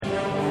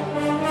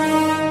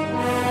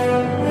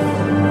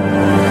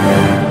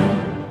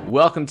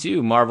Welcome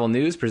to Marvel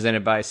News,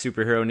 presented by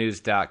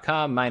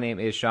SuperheroNews.com. My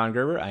name is Sean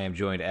Gerber. I am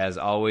joined, as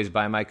always,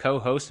 by my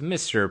co-host,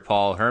 Mr.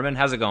 Paul Hermann.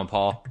 How's it going,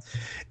 Paul?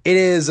 It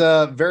is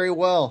very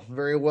well,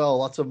 very well.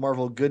 Lots of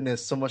Marvel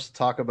goodness, so much to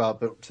talk about.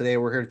 But today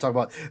we're here to talk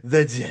about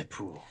the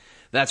Deadpool.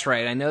 That's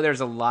right. I know there's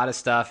a lot of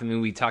stuff. I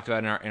mean, we talked about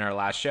in our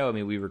last show. I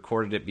mean, we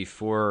recorded it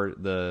before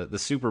the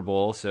Super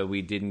Bowl, so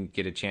we didn't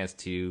get a chance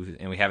to,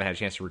 and we haven't had a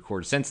chance to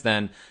record since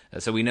then.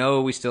 So we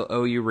know we still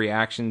owe you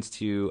reactions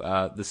to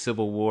the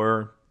Civil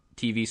War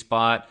TV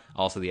spot,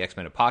 also the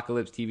X-Men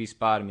Apocalypse TV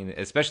spot. I mean,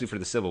 especially for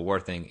the Civil War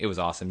thing, it was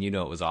awesome. You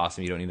know it was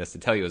awesome. You don't need us to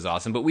tell you it was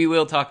awesome. But we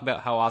will talk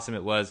about how awesome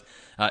it was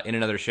in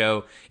another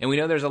show. And we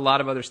know there's a lot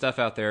of other stuff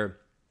out there.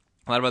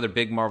 A lot of other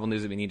big Marvel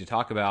news that we need to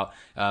talk about.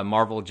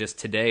 Marvel just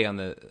today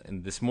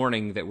this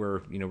morning that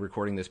we're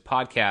recording this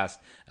podcast,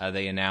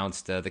 they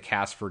announced the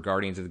cast for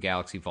Guardians of the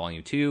Galaxy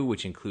Volume 2,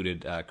 which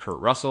included Kurt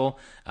Russell.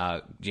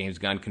 James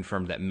Gunn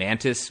confirmed that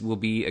Mantis will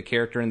be a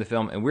character in the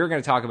film, and we're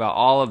going to talk about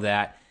all of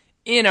that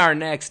in our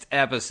next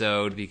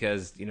episode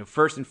because,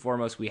 first and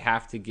foremost, we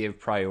have to give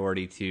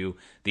priority to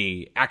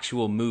the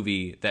actual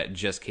movie that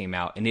just came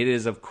out, and it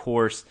is, of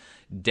course,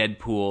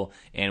 Deadpool,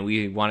 and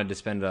we wanted to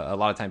spend a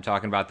lot of time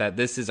talking about that.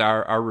 This is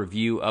our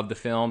review of the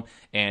film,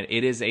 and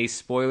it is a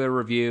spoiler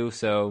review,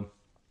 so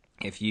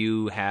if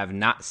you have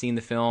not seen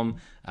the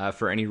film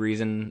for any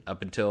reason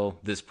up until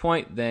this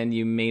point, then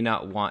you may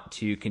not want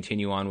to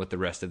continue on with the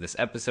rest of this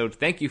episode.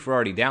 Thank you for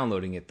already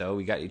downloading it, though.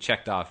 We got you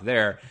checked off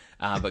there,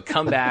 but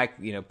come back,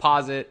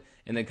 pause it,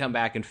 and then come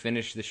back and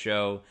finish the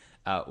show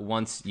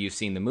once you've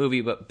seen the movie.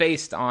 But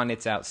based on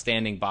its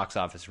outstanding box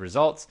office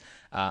results,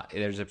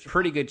 there's a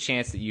pretty good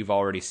chance that you've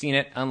already seen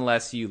it,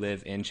 unless you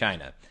live in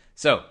China.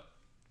 So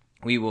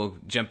we will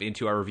jump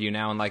into our review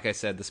now, and like I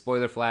said, the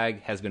spoiler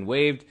flag has been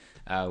waved.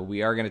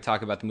 We are going to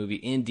talk about the movie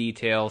in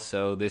detail,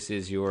 so this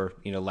is your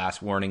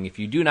last warning. If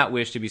you do not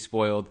wish to be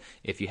spoiled,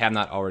 if you have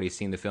not already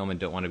seen the film and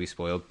don't want to be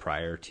spoiled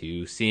prior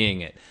to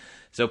seeing it.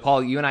 So,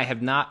 Paul, you and I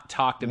have not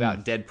talked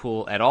about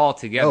Deadpool at all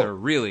together,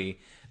 really.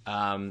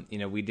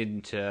 We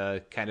didn't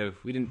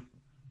we didn't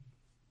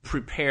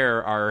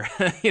prepare our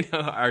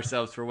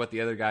ourselves for what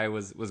the other guy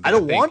was going to I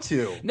don't want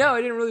to. No,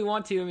 I didn't really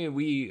want to. I mean,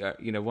 we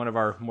one of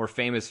our more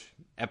famous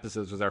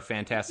episodes was our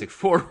Fantastic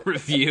Four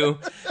review.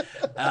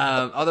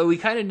 Although we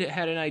kind of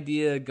had an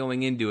idea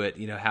going into it,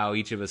 how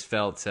each of us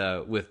felt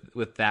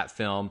with that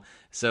film.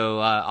 So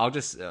I'll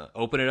just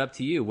open it up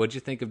to you. What'd you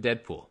think of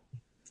Deadpool?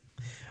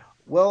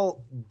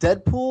 Well,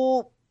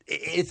 Deadpool,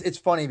 it's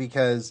funny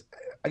because,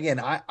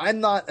 again, I'm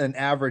not an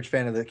average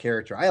fan of the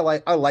character. I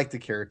like the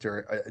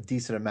character a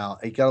decent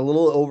amount. It got a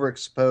little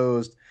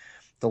overexposed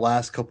the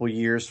last couple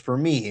years for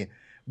me,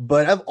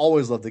 but I've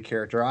always loved the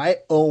character. I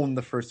own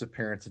the first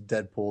appearance of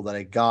Deadpool that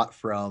I got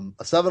from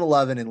a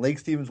 7-Eleven in Lake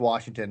Stevens,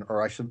 Washington,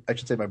 or I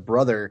should say my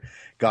brother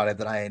got it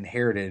that I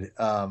inherited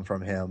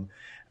from him.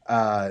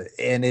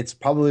 And it's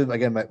probably,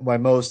 again, my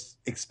most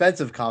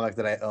expensive comic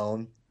that I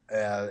own.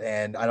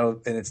 And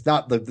it's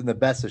not the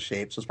best of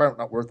shape, so it's probably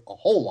not worth a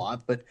whole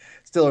lot, but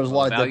still there's a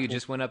lot of value. Deadpool.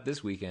 Just went up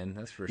this weekend,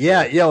 that's for sure.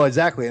 Yeah,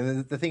 exactly.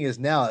 And the thing is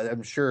now,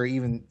 I'm sure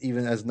even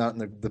as not in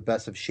the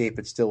best of shape,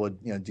 it still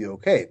would do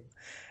okay.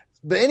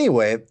 But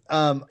anyway,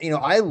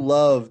 I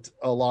loved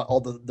a lot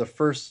all the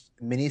first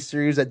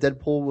miniseries that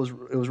Deadpool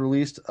was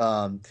released,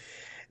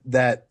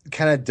 that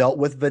kind of dealt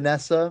with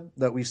Vanessa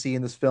that we see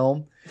in this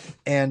film,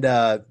 and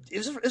it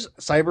was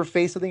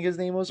Cyberface, I think his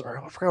name was,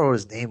 or I forgot what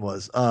his name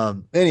was.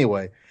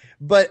 Anyway.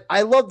 But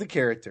I love the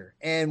character,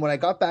 and when I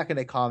got back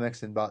into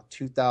comics in about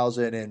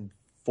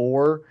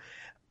 2004,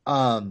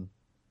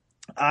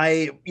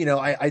 I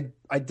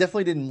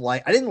definitely didn't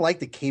like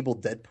the Cable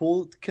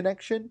Deadpool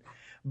connection,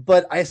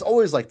 but I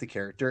always liked the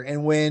character.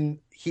 And when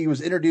he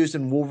was introduced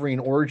in Wolverine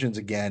Origins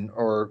again,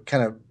 or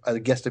kind of a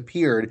guest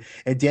appeared,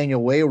 and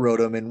Daniel Way wrote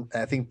him, and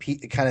I think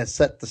Pete kind of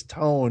set this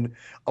tone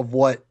of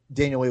what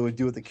Daniel Way would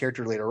do with the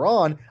character later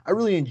on. I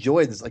really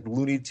enjoyed this like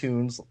Looney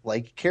Tunes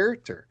like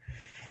character,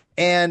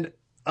 and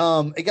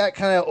it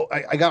got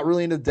I got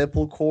really into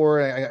Deadpool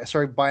core. I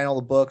started buying all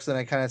the books, and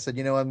I kind of said,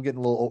 I'm getting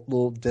a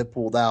little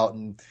Deadpooled out,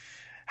 and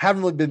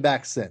haven't really been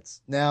back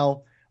since.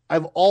 Now,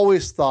 I've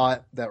always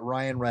thought that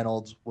Ryan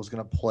Reynolds was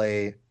going to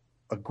play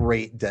a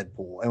great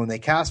Deadpool, and when they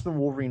cast him in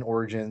Wolverine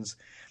Origins,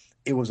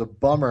 it was a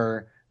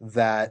bummer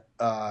that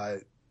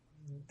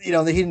he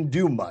didn't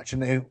do much.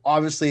 And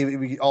obviously,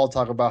 we all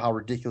talk about how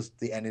ridiculous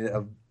the ending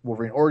of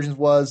Wolverine Origins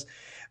was,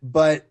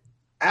 but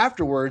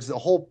afterwards, the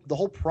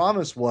whole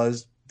promise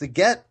was to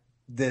get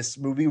this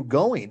movie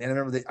going. And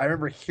I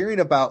remember hearing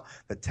about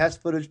the test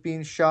footage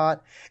being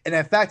shot. And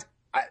in fact,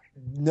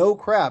 no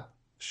crap,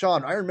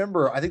 Sean, I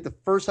remember, I think the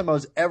first time I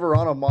was ever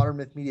on a Modern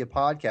Myth Media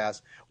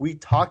podcast, we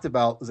talked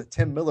about, was it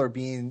Tim Miller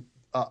being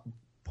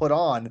put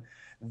on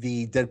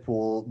the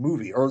Deadpool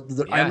movie?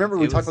 I remember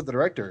we talked about the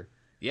director.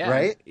 Yeah,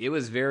 right? It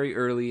was very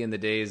early in the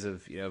days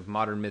of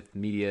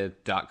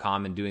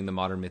modernmythmedia.com and doing the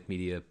Modern Myth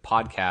Media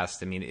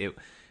podcast. I mean,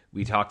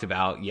 we talked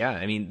about,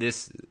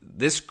 this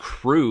this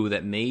crew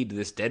that made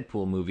this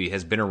Deadpool movie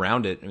has been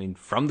around it. I mean,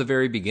 from the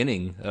very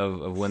beginning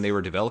of when they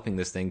were developing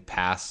this thing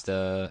past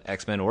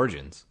X-Men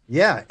Origins.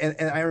 Yeah, and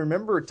I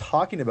remember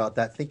talking about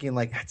that, thinking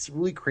like, that's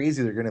really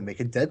crazy. They're going to make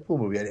a Deadpool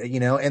movie, you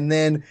know. And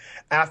then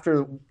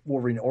after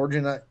Wolverine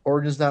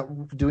Origins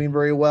not doing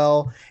very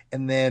well,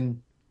 and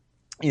then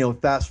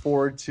fast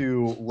forward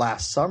to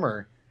last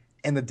summer,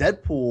 and the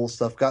Deadpool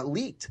stuff got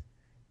leaked,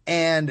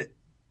 and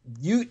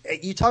you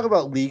talk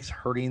about leaks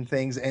hurting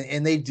things,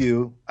 and they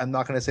do. I'm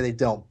not going to say they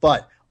don't,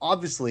 but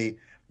obviously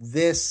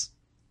this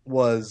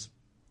was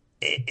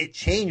it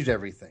changed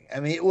everything. I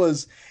mean,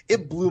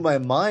 it blew my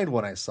mind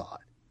when I saw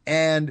it.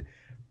 And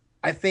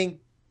I think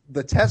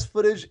the test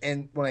footage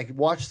and when I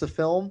watched the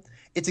film,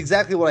 it's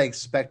exactly what I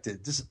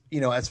expected. Just,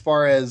 as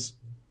far as,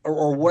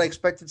 or what I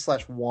expected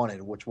 /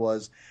 wanted, which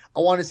was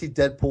I wanted to see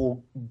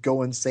Deadpool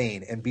go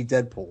insane and be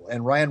Deadpool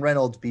and Ryan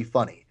Reynolds be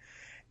funny.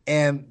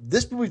 And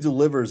this movie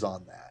delivers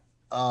on that.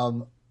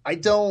 I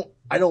don't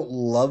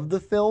love the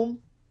film.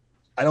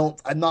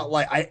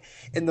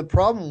 And the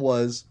problem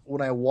was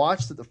when I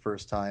watched it the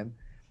first time,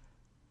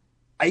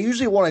 I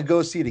usually want to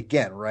go see it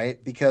again,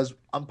 right? Because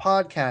I'm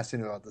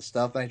podcasting about this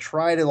stuff, and I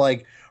try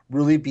to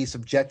really be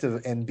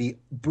subjective and be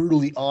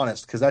brutally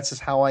honest, because that's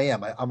just how I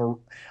am. I'm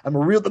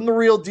the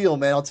real deal,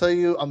 man. I'll tell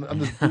you, I'm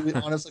just brutally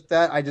honest like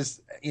that. I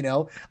just,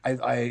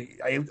 I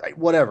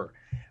whatever.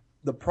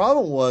 The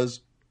problem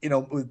was,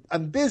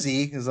 I'm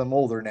busy because I'm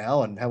older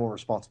now and have more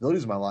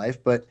responsibilities in my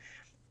life. But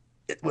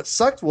what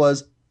sucked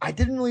was I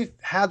didn't really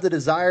have the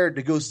desire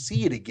to go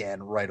see it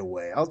again right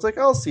away. I was like,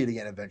 I'll see it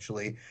again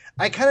eventually.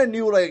 I kind of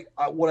knew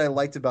what I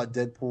liked about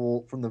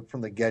Deadpool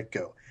from the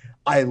get-go.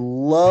 I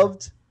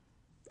loved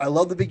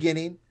the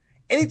beginning.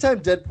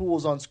 Anytime Deadpool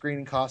was on screen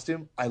in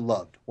costume, I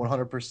loved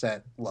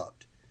 100%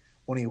 loved.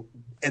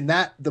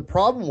 The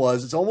problem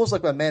was, it's almost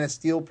like my Man of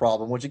Steel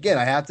problem, which again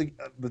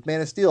with Man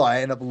of Steel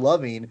I end up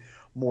loving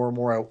more and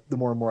more the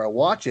more and more I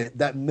watch it.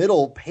 That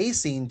middle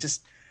pacing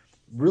just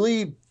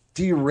really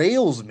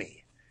derails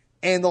me.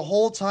 And the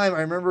whole time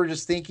I remember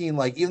just thinking,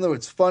 even though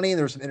it's funny and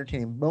there were some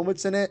entertaining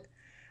moments in it,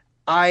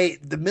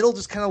 the middle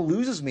just kind of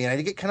loses me, and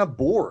I get kind of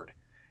bored.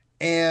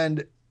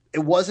 And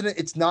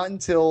it's not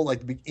until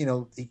every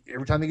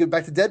time you get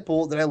back to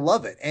Deadpool that I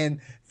love it.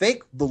 And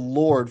thank the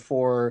Lord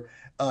for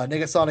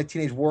Negasonic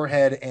Teenage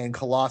Warhead and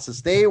Colossus.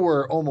 They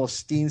were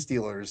almost scene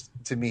stealers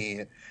to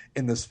me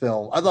in this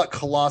film. I thought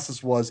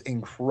Colossus was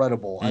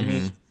incredible. Mm-hmm. I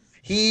mean,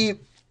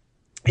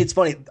 it's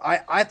funny.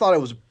 I thought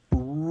it was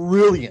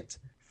brilliant,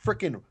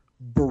 freaking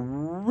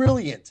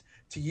brilliant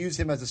to use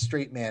him as a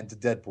straight man to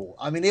Deadpool.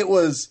 I mean, it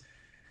was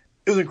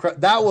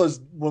incredible. That was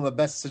one of the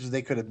best decisions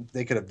they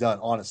could have done,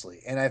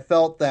 honestly. And I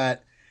felt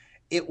that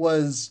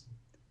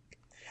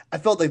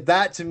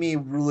that to me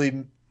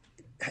really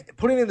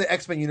putting it in the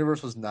X-Men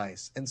universe was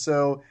nice. And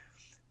so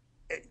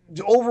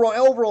the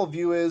overall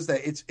view is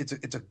that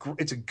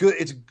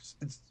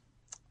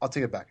I'll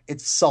take it back.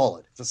 It's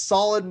solid. It's a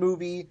solid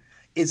movie.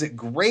 Is it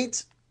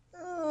great?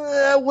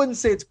 I wouldn't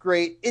say it's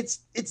great. It's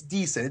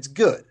decent. It's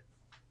good.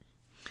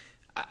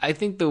 I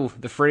think the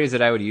phrase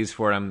that I would use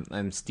for it,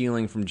 I'm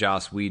stealing from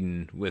Joss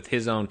Whedon with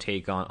his own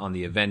take on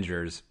the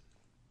Avengers,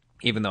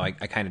 even though I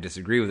kind of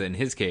disagree with it in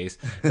his case.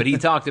 But he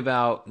talked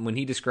about when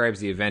he describes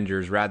the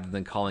Avengers, rather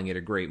than calling it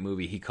a great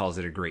movie, he calls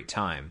it a great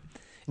time.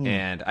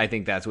 And I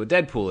think that's what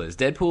Deadpool is.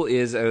 Deadpool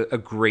is a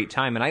great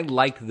time, and I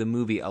like the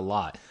movie a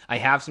lot. I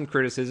have some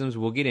criticisms.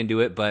 We'll get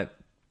into it, but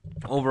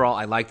overall,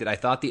 I liked it. I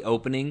thought the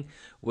opening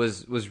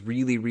was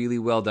really, really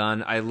well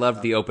done. I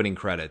loved the opening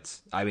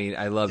credits. I mean,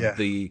 I loved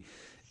the,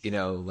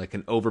 like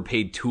an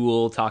overpaid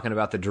tool talking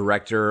about the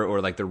director,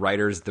 or like the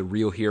writers, the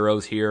real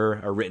heroes here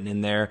are written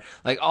in there.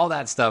 Like, all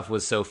that stuff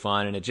was so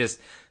fun, and it just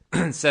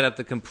set up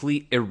the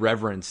complete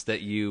irreverence that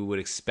you would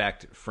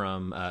expect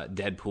from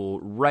Deadpool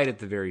right at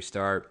the very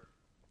start.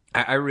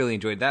 I really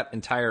enjoyed that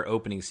entire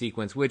opening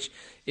sequence, which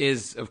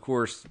is, of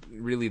course,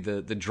 really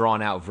the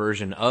drawn-out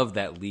version of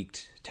that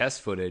leaked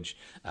test footage.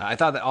 I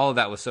thought that all of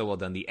that was so well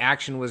done. The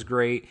action was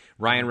great.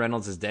 Ryan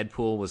Reynolds as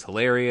Deadpool was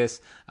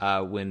hilarious.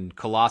 When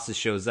Colossus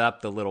shows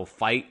up, the little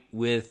fight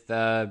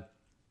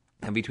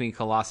between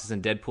Colossus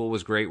and Deadpool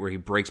was great, where he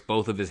breaks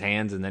both of his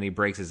hands and then he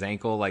breaks his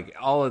ankle. Like,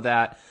 all of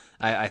that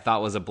I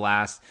thought was a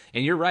blast.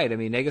 And you're right. I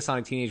mean,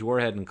 Negasonic Teenage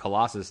Warhead and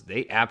Colossus,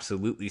 they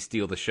absolutely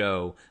steal the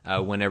show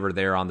whenever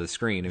they're on the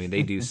screen. I mean,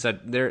 they do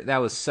that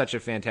was such a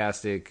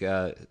fantastic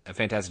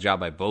job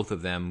by both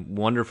of them.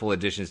 Wonderful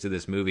additions to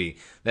this movie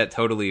that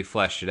totally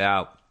fleshed it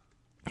out.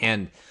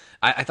 And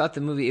I thought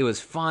the movie, it was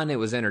fun, it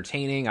was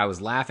entertaining, I was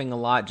laughing a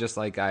lot, just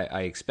like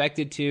I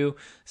expected to.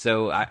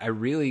 So I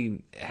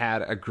really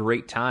had a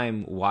great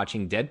time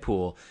watching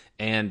Deadpool,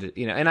 and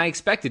and I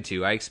expected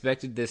to. I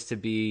expected this to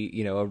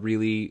be a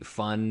really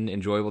fun,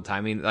 enjoyable time.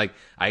 I mean, like,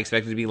 I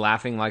expected to be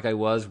laughing like I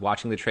was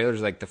watching the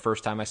trailers, like the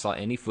first time I saw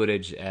any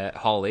footage at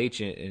Hall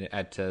H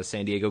at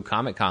San Diego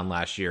Comic-Con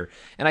last year,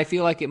 and I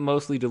feel like it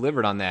mostly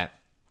delivered on that.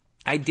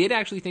 I did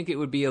actually think it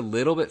would be a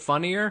little bit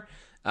funnier.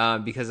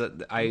 Because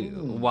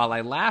while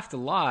I laughed a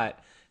lot,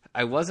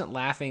 I wasn't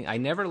laughing. I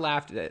never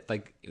laughed at,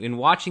 like, in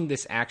watching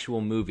this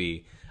actual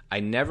movie. I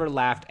never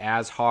laughed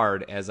as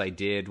hard as I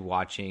did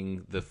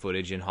watching the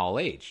footage in Hall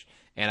H.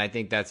 And I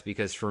think that's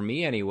because, for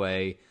me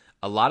anyway,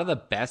 a lot of the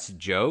best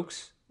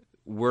jokes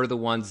were the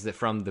ones that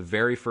from the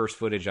very first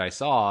footage I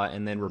saw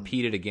and then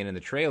repeated again in the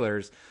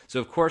trailers. So,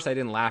 of course, I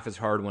didn't laugh as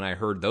hard when I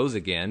heard those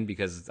again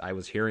because I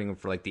was hearing them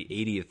for like the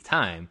 80th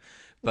time.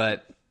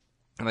 But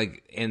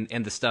like and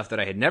the stuff that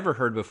I had never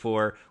heard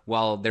before,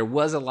 while there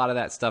was a lot of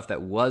that stuff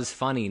that was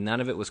funny, none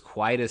of it was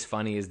quite as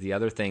funny as the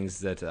other things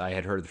that I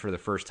had heard for the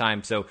first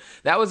time. So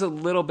that was a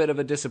little bit of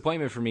a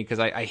disappointment for me because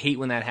I hate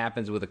when that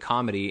happens with a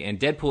comedy, and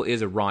Deadpool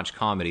is a raunch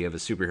comedy of a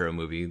superhero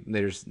movie.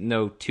 There's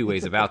no two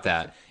ways about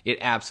that. It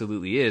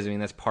absolutely is. I mean,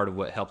 that's part of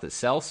what helped it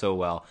sell so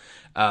well.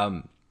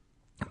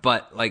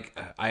 But like,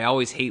 I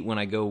always hate when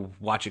I go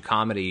watch a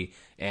comedy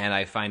and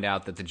I find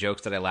out that the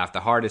jokes that I laughed the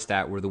hardest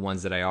at were the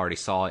ones that I already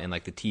saw in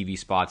like the TV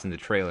spots and the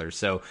trailers.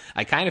 So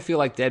I kind of feel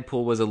like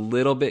Deadpool was a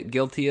little bit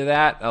guilty of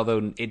that,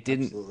 although it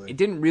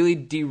didn't really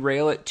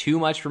derail it too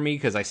much for me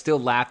because I still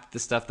laughed at the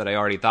stuff that I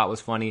already thought was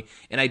funny,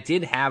 and I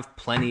did have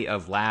plenty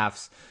of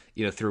laughs,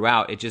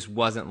 throughout. It just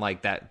wasn't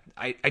like that.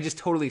 I just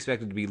totally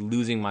expected to be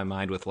losing my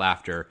mind with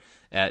laughter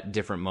at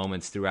different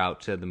moments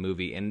throughout the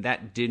movie, and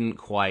that didn't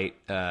quite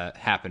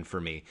happen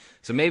for me.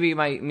 So maybe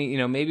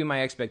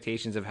my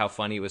expectations of how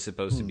funny it was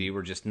supposed to be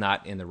were just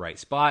not in the right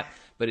spot,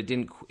 but it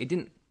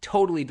didn't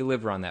totally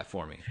deliver on that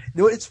for me.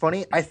 It's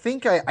funny. I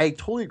think I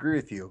totally agree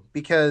with you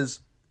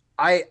because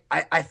I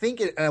think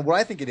it, and what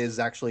I think it is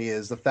actually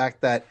is the fact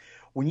that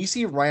when you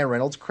see Ryan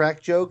Reynolds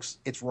crack jokes,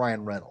 it's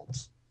Ryan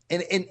Reynolds,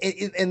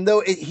 and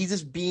though he's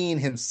just being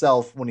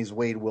himself when he's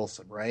Wade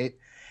Wilson, right?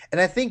 And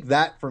I think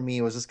that for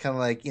me was just kind of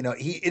like,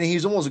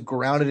 he's almost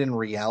grounded in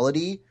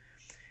reality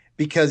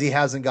because he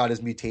hasn't got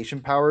his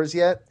mutation powers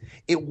yet.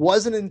 It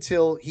wasn't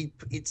until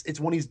it's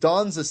when he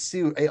dons the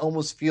suit, I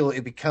almost feel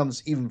it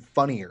becomes even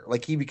funnier.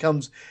 Like he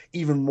becomes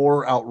even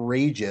more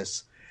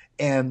outrageous.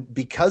 And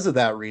because of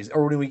that reason,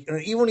 or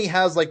even when he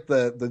has like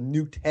the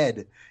nuked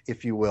head,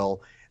 if you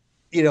will,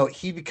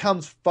 he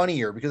becomes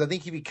funnier because I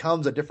think he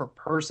becomes a different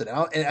person.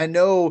 And I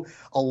know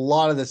a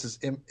lot of this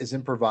is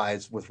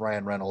improvised with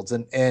Ryan Reynolds.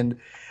 And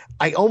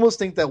I almost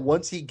think that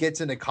once he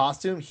gets into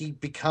costume, he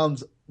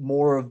becomes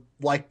more of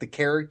like the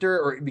character,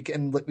 or it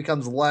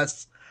becomes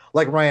less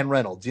like Ryan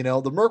Reynolds.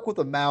 The Merc with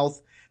a mouth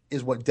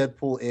is what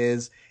Deadpool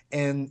is.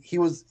 And he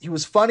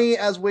was funny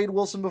as Wade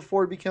Wilson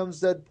before he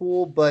becomes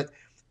Deadpool. But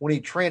when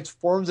he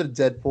transforms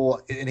into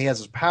Deadpool and he has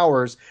his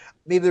powers,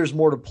 maybe there's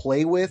more to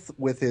play with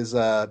his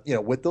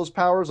with those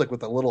powers, like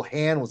with the little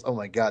hand was, oh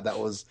my God, that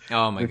was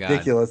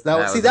ridiculous. That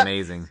was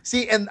amazing.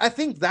 See, and I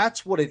think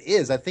that's what it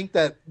is. I think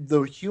that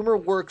the humor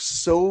works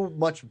so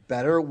much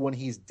better when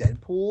he's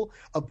Deadpool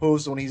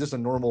opposed to when he's just a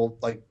normal,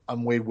 like,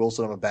 I'm Wade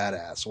Wilson, I'm a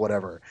badass,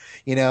 whatever,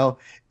 And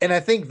I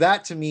think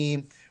that to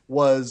me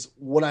was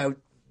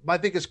my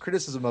biggest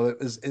criticism of it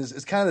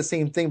is kind of the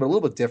same thing, but a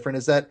little bit different,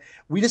 is that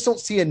we just don't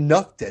see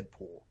enough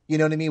Deadpool. You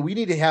know what I mean? We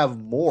need to have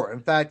more. In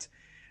fact,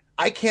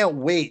 I can't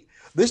wait.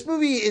 This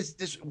movie is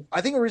just,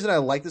 I think the reason I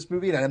like this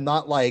movie and I'm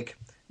not like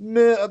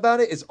meh about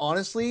it is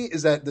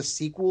that the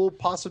sequel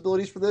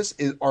possibilities for this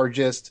are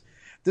just,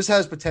 this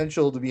has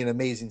potential to be an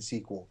amazing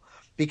sequel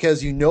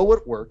because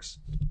what works,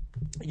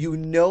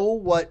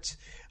 what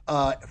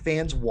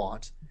fans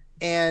want,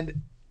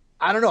 and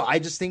I don't know. I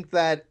just think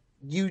that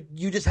you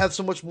just have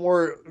so much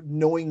more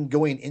knowing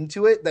going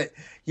into it that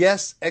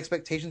yes,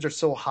 expectations are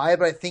so high,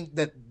 but I think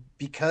that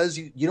because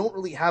you don't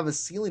really have a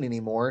ceiling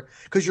anymore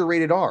because you're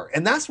rated R.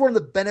 And that's one of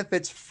the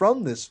benefits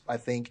from this, I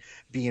think,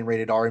 being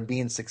rated R and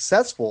being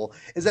successful,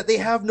 is that they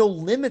have no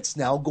limits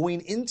now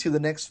going into the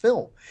next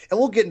film. And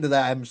we'll get into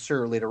that, I'm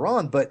sure, later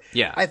on. But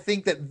yeah, I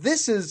think that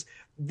this is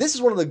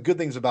one of the good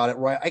things about it,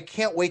 right? I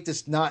can't wait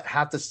to not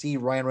have to see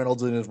Ryan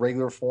Reynolds in his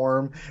regular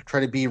form, try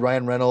to be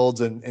Ryan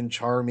Reynolds and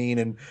charming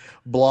and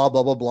blah,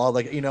 blah, blah, blah.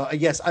 Like,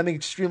 yes, I'm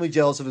extremely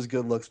jealous of his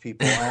good looks,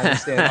 people. I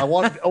understand. I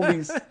want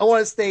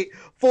to state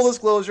full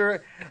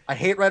disclosure. I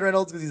hate Ryan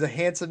Reynolds because he's a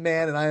handsome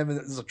man and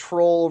there's a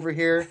troll over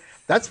here.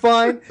 That's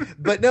fine.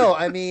 But no,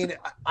 I mean,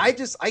 I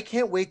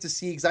can't wait to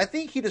see, because I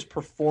think he just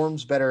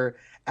performs better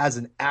as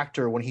an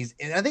actor when he's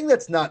in. I think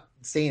that's not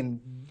saying,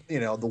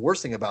 the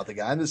worst thing about the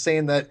guy. I'm just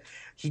saying that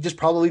he just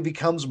probably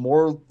becomes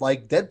more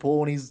like Deadpool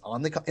when he's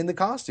in the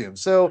costume.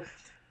 So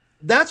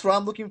that's what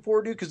I'm looking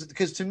forward to,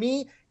 because to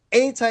me,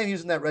 anytime he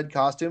was in that red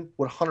costume,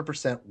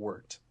 100%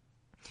 worked.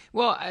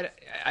 Well,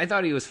 I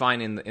thought he was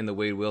fine in the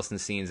Wade Wilson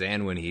scenes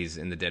and when he's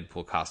in the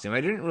Deadpool costume. I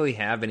didn't really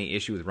have any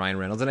issue with Ryan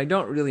Reynolds, and I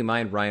don't really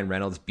mind Ryan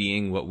Reynolds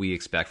being what we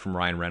expect from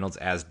Ryan Reynolds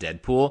as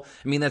Deadpool.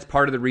 I mean, that's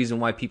part of the reason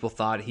why people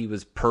thought he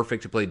was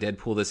perfect to play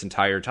Deadpool this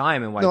entire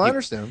time, and why I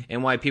understand.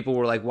 And why people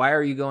were like, "Why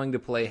are you going to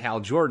play Hal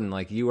Jordan?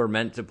 Like, you are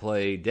meant to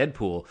play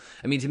Deadpool."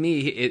 I mean, to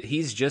me,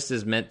 he's just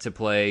as meant to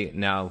play.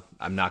 Now,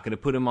 I'm not going to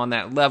put him on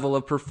that level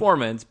of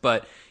performance,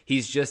 but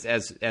he's just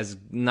as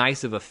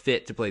nice of a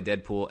fit to play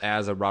Deadpool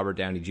as a Robert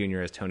Downey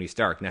Jr. as Tony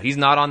Stark. Now, he's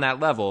not on that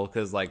level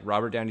because, like,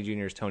 Robert Downey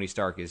Jr. as Tony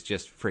Stark is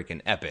just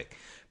freaking epic.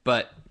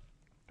 But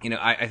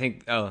I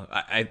think,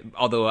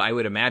 although I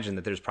would imagine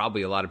that there's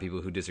probably a lot of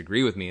people who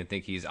disagree with me and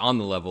think he's on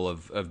the level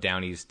of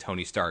Downey's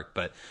Tony Stark,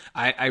 but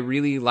I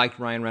really liked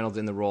Ryan Reynolds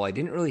in the role. I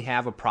didn't really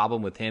have a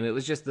problem with him. It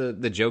was just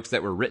the jokes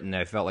that were written.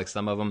 I felt like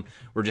some of them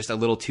were just a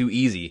little too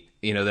easy,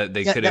 that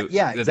they could have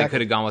exactly. they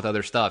could have gone with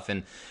other stuff.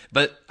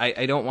 But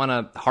I don't want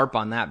to harp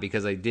on that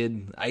because I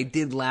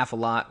did laugh a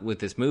lot with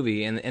this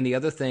movie. And the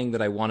other thing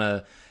that I want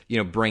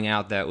to bring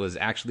out that was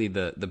actually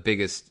the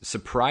biggest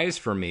surprise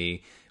for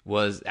me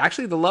was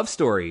actually the love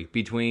story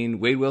between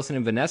Wade Wilson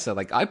and Vanessa.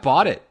 Like, I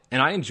bought it and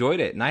I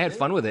enjoyed it and I had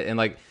fun with it.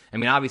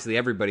 And obviously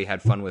everybody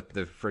had fun with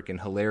the freaking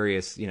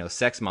hilarious,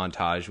 sex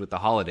montage with the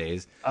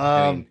holidays.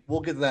 We'll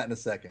get to that in a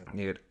second.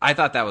 Dude, I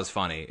thought that was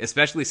funny,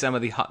 especially some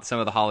of the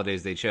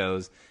holidays they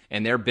chose,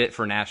 and their bit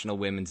for National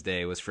Women's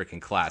Day was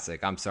freaking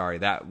classic. I'm sorry,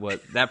 that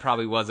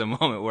probably was a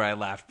moment where I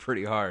laughed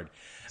pretty hard.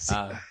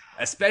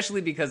 Especially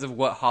because of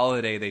what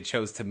holiday they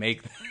chose to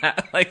make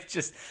that. Like,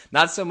 just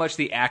not so much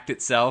the act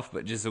itself,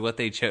 but just what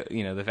they chose,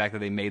 the fact that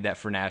they made that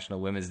for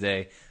National Women's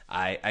Day,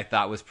 I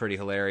thought was pretty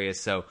hilarious.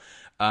 So,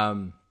 I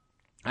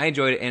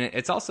enjoyed it. And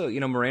it's also,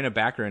 Morena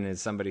Baccarin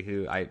is somebody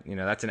who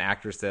that's an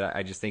actress that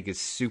I just think is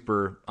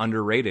super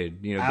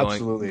underrated,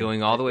 Absolutely.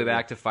 going all the way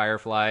back to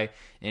Firefly.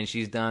 And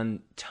she's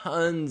done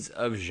tons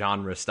of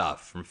genre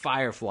stuff from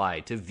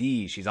Firefly to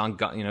V. She's on,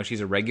 she's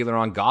a regular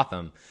on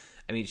Gotham.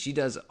 She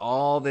does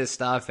all this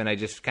stuff, and I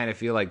just kind of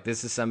feel like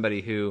this is somebody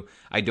who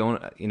I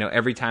don't,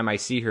 every time I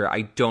see her,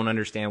 I don't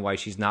understand why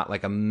she's not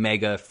like a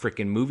mega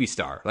freaking movie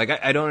star. Like,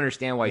 I don't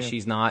understand why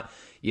she's not,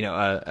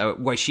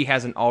 why she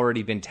hasn't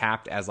already been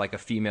tapped as like a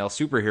female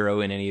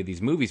superhero in any of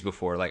these movies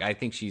before. Like, I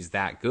think she's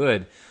that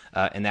good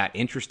and that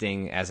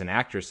interesting as an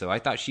actress. So I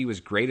thought she was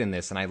great in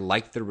this, and I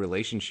liked the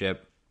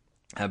relationship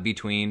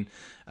between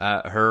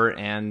her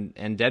and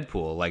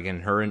Deadpool, like,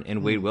 and her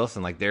and Wade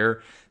Wilson, like,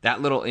 that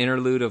little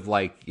interlude of,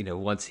 like,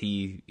 once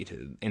he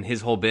and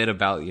his whole bit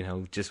about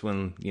just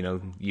when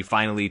you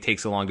finally take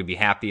so long to be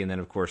happy, and then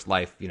of course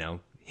life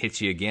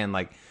hits you again.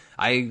 Like,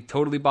 I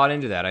totally bought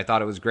into that. I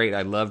thought it was great.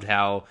 I loved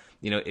how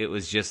it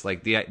was just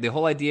like the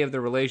whole idea of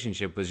the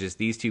relationship was just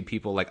these two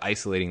people like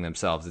isolating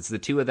themselves. It's the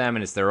two of them,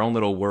 and it's their own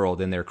little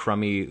world in their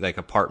crummy like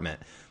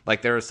apartment.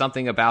 Like, there was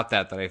something about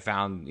that I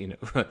found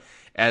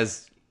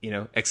as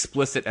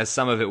explicit as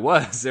some of it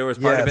was. There was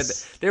part of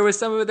it. There was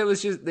some of it that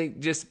was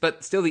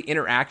but still the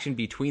interaction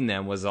between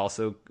them was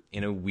also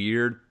in a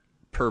weird,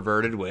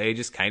 perverted way,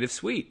 just kind of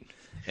sweet.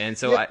 And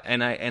so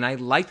I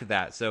liked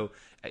that. So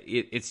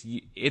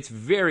it's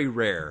very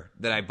rare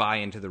that I buy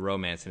into the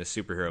romance in a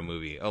superhero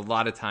movie. A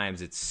lot of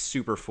times it's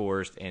super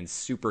forced and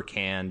super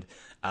canned.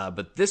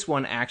 But this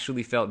one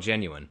actually felt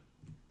genuine.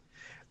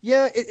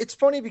 Yeah, it's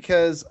funny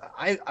because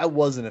I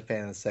wasn't a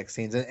fan of the sex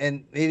scenes,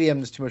 and maybe I'm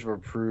just too much of a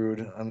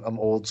prude. I'm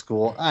old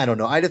school. I don't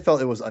know. I just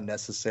felt it was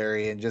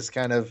unnecessary and just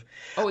kind of.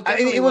 Oh, it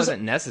definitely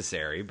wasn't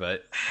necessary,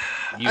 but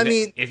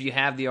if you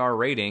have the R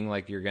rating,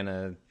 like, you're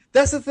gonna.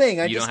 That's the thing.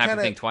 You don't have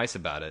to think twice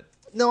about it.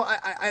 No,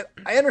 I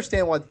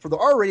understand why for the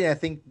R rating. I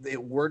think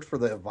it worked for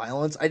the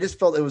violence. I just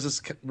felt it was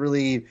just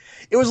really.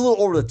 It was a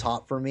little over the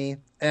top for me,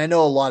 and I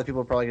know a lot of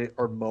people probably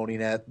are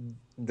moaning at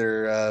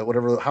their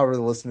however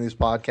they listen to these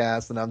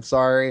podcasts, and I'm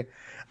sorry.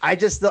 I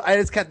just that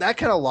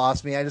kind of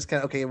lost me. I just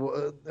kind of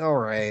all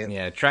right.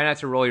 Yeah, try not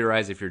to roll your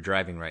eyes if you're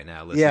driving right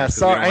now. Listeners, yeah,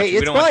 sorry.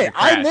 It's fine.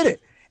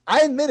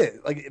 I admit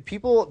it. Like,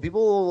 people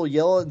will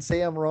yell and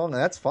say I'm wrong,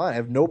 and that's fine. I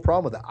have no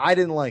problem with that. I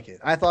didn't like it.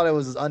 I thought it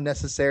was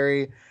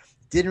unnecessary.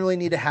 Didn't really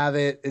need to have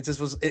it. It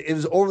just was. It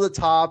was over the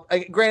top.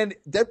 Granted,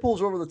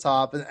 Deadpool's over the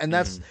top, and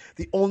that's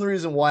the only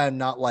reason why I'm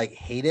not like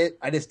hate it.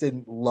 I just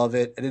didn't love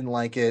it. I didn't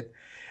like it.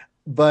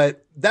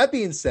 But that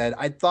being said,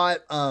 I thought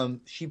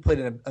she played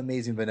an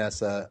amazing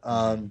Vanessa.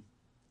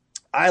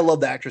 I love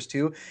the actress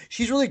too.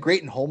 She's really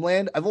great in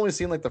Homeland. I've only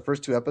seen like the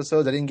first 2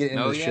 episodes. I didn't get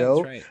into the show,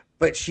 that's right.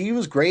 But she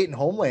was great in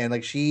Homeland.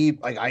 Like,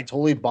 I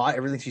totally bought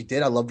everything she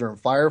did. I loved her in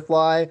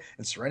Firefly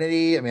and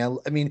Serenity.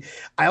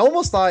 I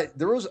almost thought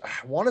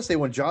I want to say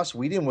when Joss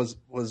Whedon was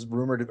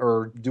rumored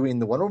or doing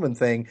the Wonder Woman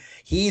thing,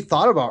 he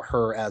thought about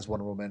her as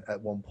Wonder Woman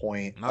at one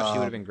point. Oh, she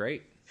would have been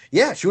great.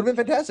 Yeah, she would have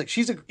been fantastic.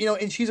 She's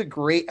a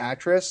great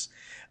actress.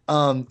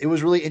 It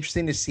was really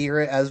interesting to see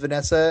her as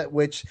Vanessa,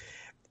 which,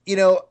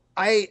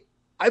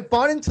 I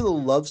bought into the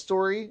love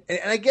story, and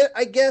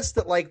I guess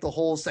that like the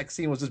whole sex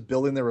scene was just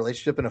building their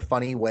relationship in a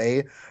funny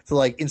way. To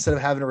like, instead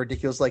of having a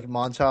ridiculous like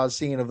montage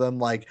scene of them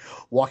like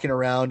walking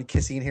around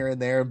kissing here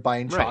and there and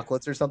buying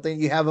chocolates or something,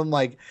 you have them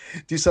like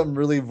do something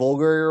really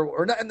vulgar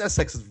or not. And that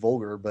sex is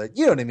vulgar, but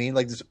you know what I mean.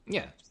 Like, just,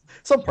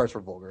 some parts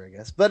were vulgar, I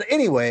guess. But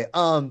anyway,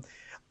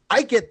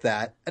 I get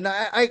that, and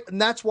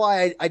and that's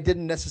why I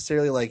didn't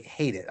necessarily like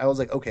hate it. I was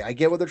like, okay, I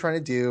get what they're trying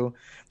to do.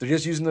 They're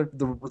just using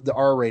the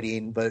R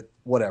rating, but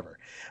whatever.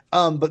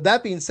 But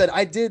that being said,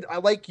 I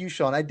like you,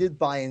 Sean. I did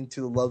buy into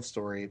the love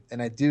story,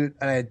 and I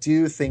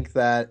do think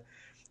that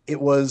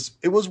it was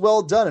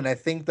well done, and I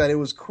think that it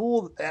was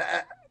cool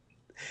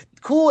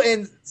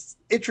and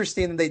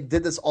interesting that they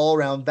did this all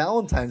around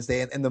Valentine's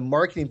Day, and the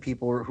marketing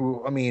people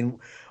who,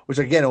 which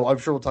again, I'm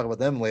sure we'll talk about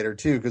them later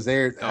too, because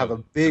they have a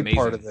big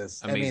part of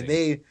this.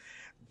 Amazing.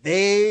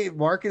 they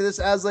marketed this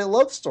as a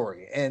love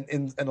story,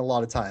 and a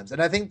lot of times,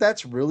 and I think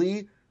that's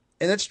really.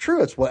 And it's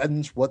true. It's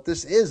what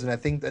this is, and I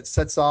think that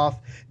sets off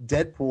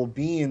Deadpool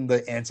being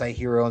the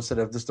anti-hero instead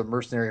of just a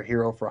mercenary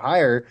hero for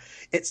hire.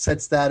 It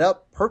sets that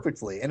up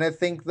perfectly, and I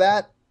think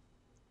that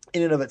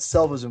in and of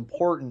itself is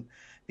important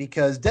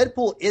because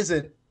Deadpool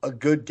isn't a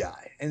good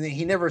guy, and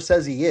he never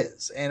says he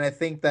is. And I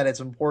think that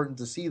it's important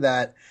to see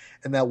that,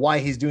 and that why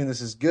he's doing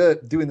this is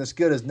good. Doing this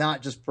good is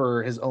not just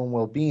for his own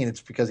well-being;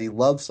 it's because he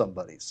loves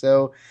somebody.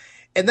 So,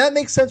 and that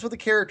makes sense with the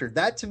character.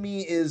 That to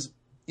me is,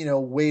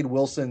 Wade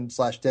Wilson /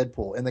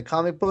 Deadpool. In the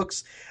comic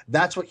books,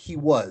 that's what he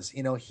was.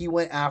 He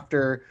went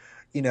after,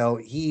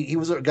 he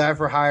was a guy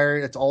for hire.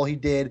 That's all he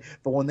did.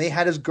 But when they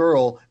had his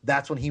girl,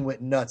 that's when he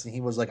went nuts. And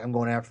he was like, I'm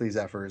going after these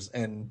effers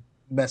and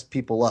mess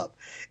people up.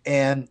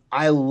 And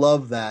I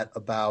love that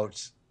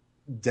about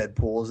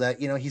Deadpool, is that,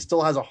 he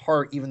still has a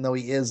heart, even though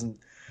he isn't,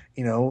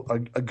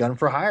 a gun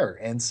for hire.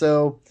 And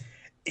so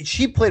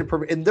she played a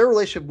perfect, and their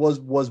relationship was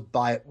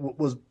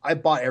I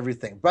bought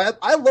everything. But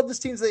I love the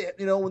scenes that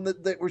when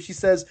where he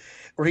says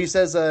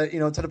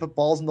time to put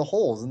balls in the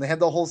holes, and they had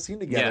the whole scene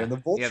together. And the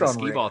Voltron the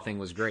skee ball thing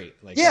was great.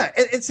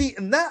 And see,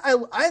 and that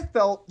I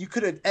felt you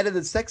could have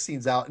edited sex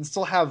scenes out and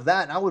still have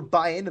that, and I would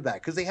buy into that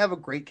because they have a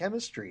great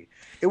chemistry.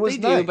 It was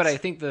nice. But I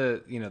think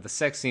the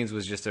sex scenes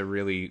was just a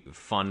really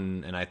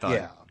fun, and I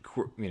thought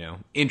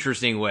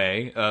interesting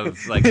way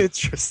of like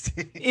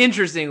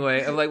interesting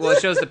way of like, well, it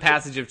shows the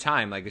passage of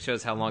time, like it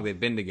shows how long they've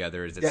been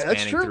together, is it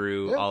spanning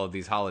through all of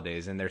these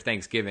holidays, and their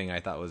Thanksgiving I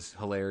thought was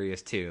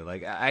hilarious too.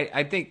 Like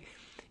I think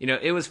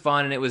it was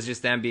fun, and it was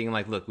just them being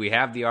like, look, we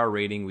have the R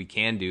rating, we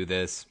can do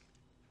this,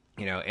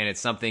 and it's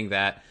something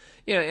that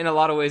in a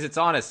lot of ways it's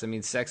honest. I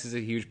mean, sex is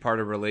a huge part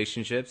of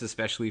relationships,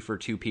 especially for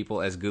two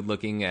people as good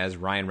looking as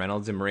Ryan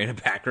Reynolds and Morena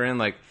Baccarin.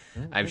 Like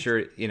I'm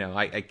sure,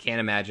 I can't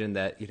imagine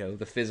that,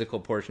 the physical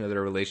portion of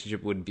their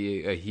relationship wouldn't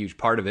be a huge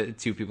part of it.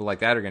 Two people like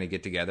that are going to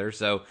get together.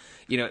 So,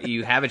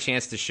 you have a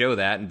chance to show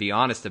that and be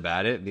honest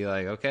about it. Be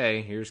like,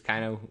 okay, here's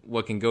kind of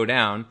what can go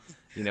down.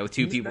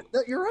 Two people.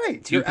 You're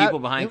right. Two people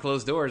behind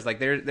closed doors. Like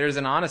there's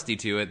an honesty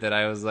to it that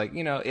I was like,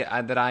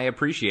 that I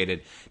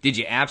appreciated. Did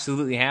you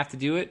absolutely have to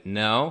do it?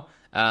 No.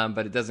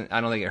 But it doesn't.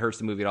 I don't think it hurts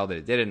the movie at all that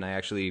it did it. And I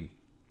actually,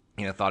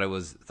 thought it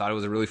was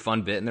a really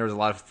fun bit, and there was a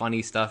lot of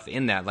funny stuff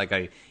in that.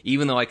 Like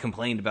even though I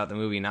complained about the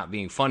movie not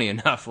being funny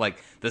enough,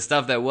 like the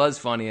stuff that was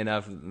funny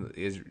enough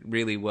is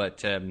really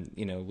what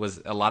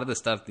was a lot of the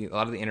stuff, a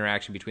lot of the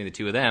interaction between the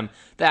two of them.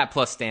 That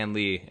plus Stan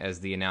Lee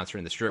as the announcer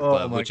in the strip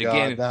club, which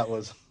again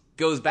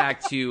goes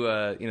back to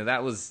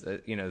that was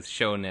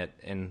shown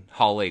in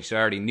Hall H, so I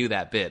already knew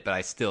that bit, but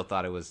I still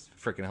thought it was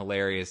freaking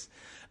hilarious.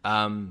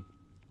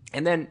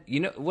 And then,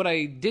 what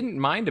I didn't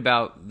mind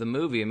about the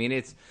movie, I mean,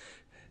 it's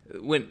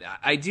when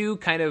I do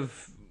kind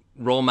of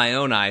roll my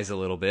own eyes a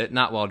little bit,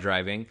 not while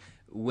driving,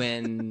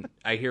 when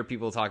I hear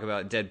people talk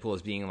about Deadpool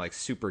as being like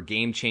super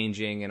game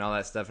changing and all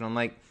that stuff. And I'm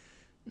like,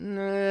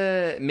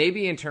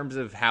 maybe in terms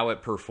of how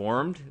it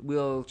performed,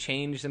 we'll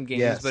change some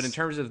games. Yes. But in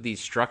terms of the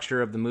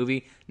structure of the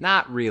movie,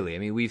 not really. I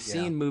mean, we've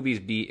seen movies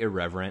be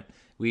irreverent.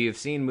 We have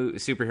seen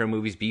superhero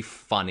movies be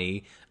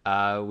funny.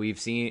 We've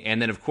seen, and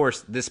then of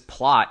course, this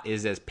plot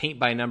is as paint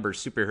by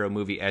numbers superhero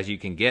movie as you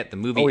can get. The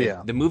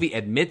movie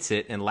admits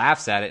it and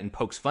laughs at it and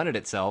pokes fun at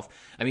itself.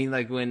 I mean,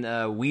 like when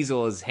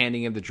Weasel is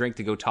handing him the drink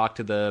to go talk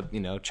to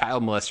the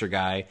child molester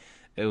guy,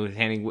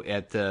 handing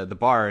at the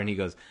bar, and he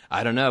goes,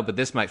 I don't know, but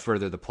this might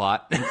further the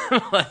plot.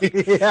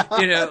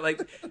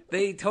 Like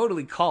they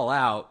totally call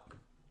out.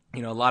 A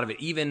lot of it,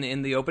 even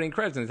in the opening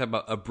credits, and they talk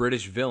about a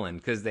British villain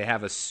because they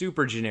have a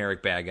super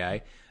generic bad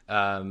guy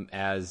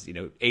as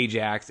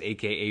Ajax,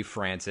 aka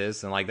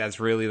Francis, and like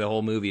that's really the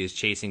whole movie is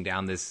chasing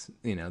down this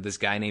this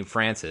guy named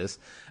Francis.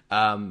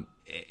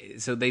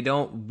 So they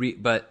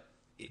don't, but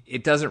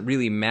it doesn't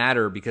really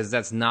matter because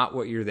that's not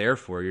what you're there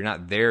for. You're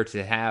not there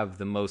to have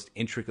the most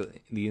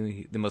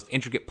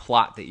intricate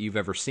plot that you've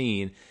ever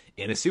seen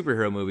in a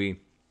superhero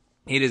movie.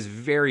 It is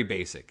very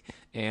basic,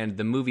 and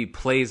the movie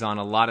plays on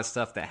a lot of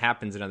stuff that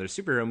happens in other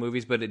superhero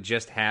movies, but it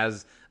just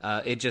has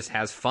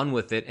fun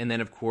with it. And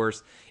then, of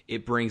course,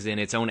 it brings in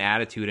its own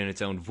attitude and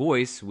its own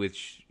voice,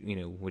 which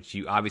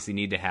you obviously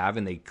need to have,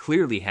 and they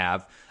clearly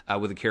have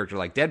with a character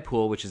like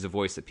Deadpool, which is a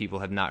voice that people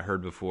have not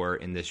heard before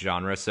in this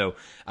genre. So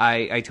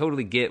I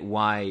totally get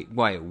why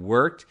it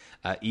worked,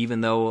 even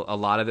though a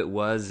lot of it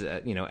was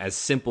as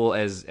simple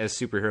as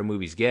superhero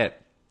movies get.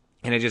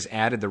 And it just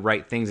added the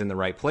right things in the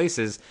right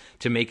places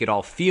to make it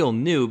all feel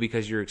new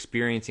because you're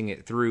experiencing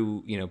it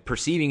through,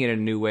 perceiving it in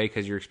a new way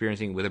because you're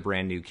experiencing it with a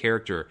brand new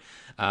character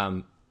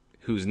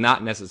who's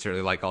not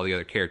necessarily like all the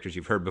other characters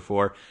you've heard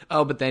before.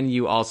 Oh, but then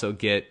you also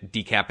get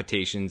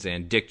decapitations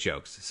and dick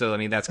jokes. So, I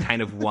mean, that's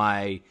kind of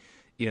why,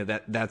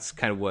 that's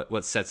kind of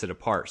what sets it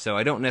apart. So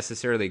I don't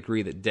necessarily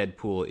agree that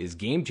Deadpool is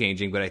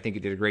game-changing, but I think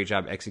it did a great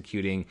job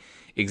executing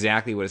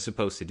exactly what it's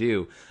supposed to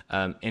do.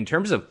 In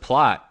terms of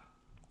plot,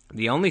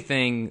 the only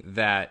thing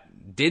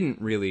that didn't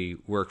really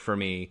work for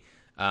me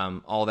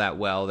all that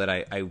well that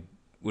I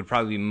would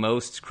probably be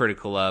most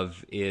critical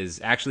of is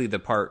actually the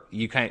part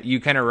you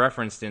kind of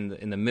referenced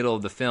in the middle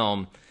of the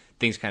film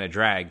things kind of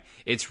drag.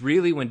 It's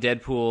really when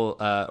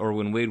Deadpool or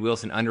when Wade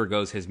Wilson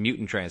undergoes his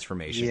mutant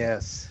transformation.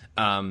 Yes.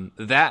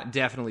 That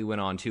definitely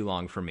went on too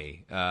long for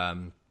me.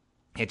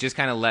 It just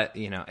kind of let,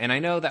 and I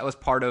know that was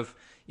part of,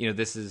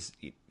 this is,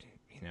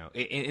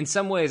 in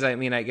some ways, I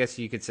mean, I guess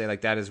you could say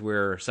like that is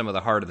where some of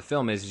the heart of the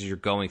film is you're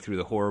going through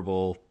the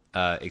horrible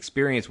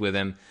experience with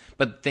him.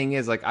 But the thing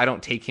is, like, I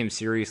don't take him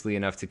seriously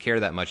enough to care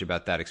that much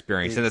about that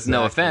experience. Exactly. And that's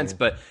no offense,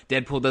 but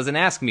Deadpool doesn't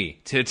ask me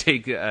to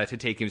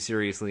take him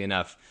seriously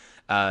enough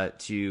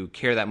to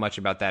care that much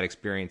about that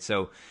experience.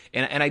 So,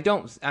 and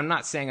I'm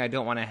not saying I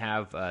don't want to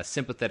have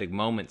sympathetic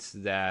moments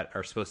that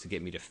are supposed to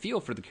get me to feel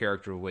for the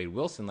character of Wade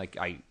Wilson. Like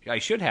I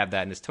should have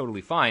that, and it's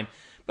totally fine.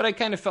 But I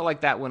kind of felt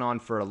like that went on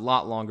for a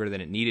lot longer than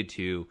it needed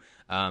to.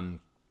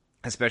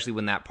 Especially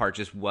when that part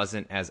just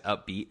wasn't as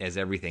upbeat as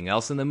everything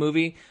else in the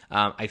movie.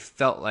 I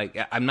felt like,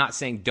 I'm not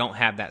saying don't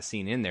have that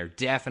scene in there.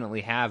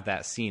 Definitely have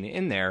that scene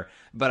in there,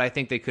 but I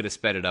think they could have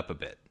sped it up a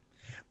bit.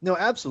 No,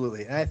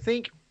 absolutely. And I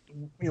think,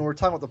 we're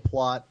talking about the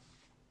plot.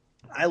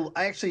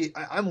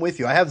 I'm with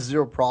you. I have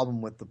zero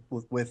problem with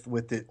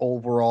the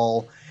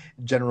overall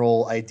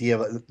general idea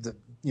of the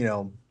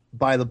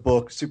by the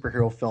book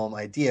superhero film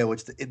idea,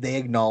 which they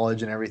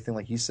acknowledge and everything,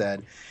 like you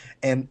said.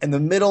 And in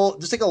the middle,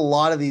 just like a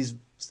lot of these,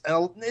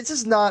 this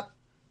is not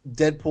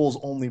Deadpool's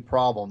only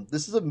problem.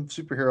 This is a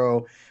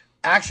superhero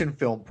action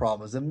film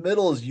problem. The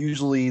middle is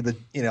usually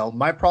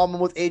my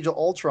problem with Age of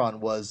Ultron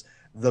was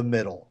the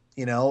middle.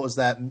 Was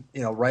that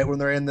right when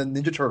they're in the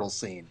Ninja Turtles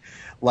scene,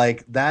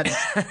 like that's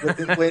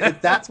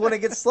that's when it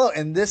gets slow.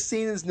 And this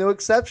scene is no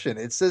exception.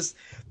 It's just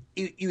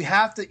you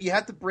have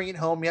to bring it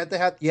home. You have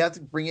to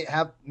bring it.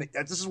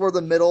 This is where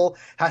the middle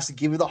has to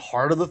give you the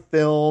heart of the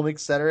film, et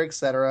cetera, et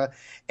cetera.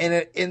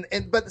 And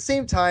but at the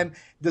same time,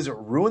 does it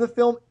ruin the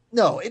film?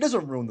 No, it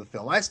doesn't ruin the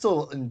film. I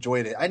still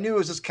enjoyed it. I knew it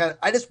was just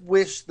I just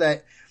wish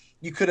that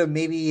you could have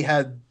maybe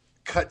had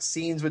cut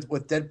scenes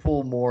with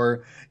Deadpool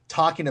more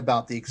talking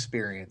about the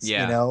experience,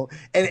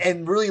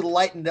 and really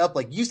lightened up.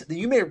 Like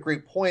you made a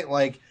great point.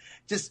 Like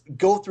just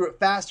go through it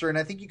faster. And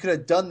I think you could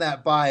have done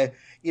that by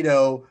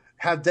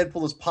have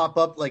Deadpool just pop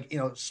up, like,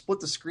 split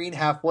the screen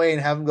halfway and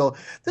have him go,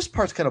 this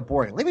part's kind of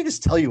boring. Let me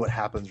just tell you what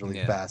happens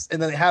really fast.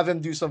 And then have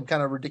him do some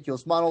kind of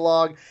ridiculous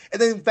monologue. And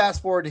then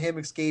fast forward to him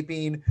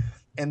escaping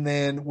and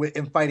then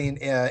fighting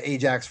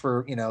Ajax for,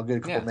 a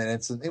good couple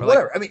minutes and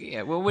whatever.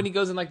 Well, when he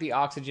goes in like the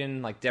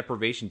oxygen, like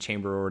deprivation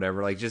chamber or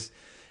whatever, like just,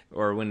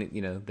 or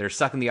when, they're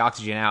sucking the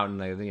oxygen out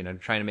and they,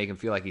 trying to make him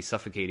feel like he's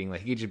suffocating,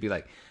 like he could just be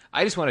like,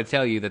 I just want to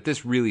tell you that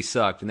this really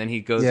sucked. And then he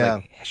goes,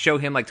 show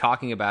him like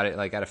talking about it,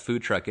 like at a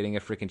food truck, getting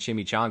a freaking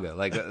chimichanga.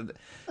 Like,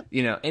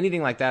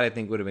 anything like that I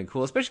think would have been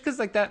cool, especially because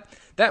like that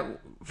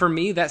for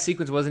me, that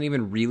sequence wasn't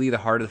even really the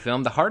heart of the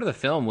film. The heart of the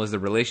film was the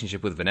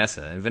relationship with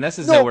Vanessa, and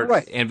Vanessa's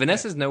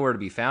nowhere to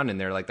be found in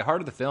there. Like the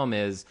heart of the film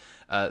is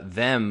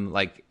them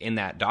like in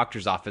that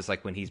doctor's office,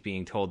 like when he's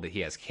being told that he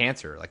has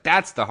cancer. Like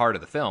that's the heart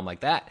of the film. Like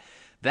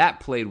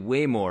that played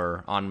way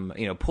more on,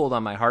 pulled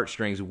on my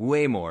heartstrings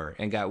way more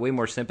and got way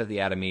more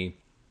sympathy out of me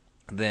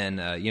than,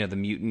 the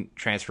mutant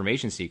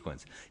transformation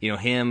sequence.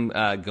 Him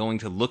going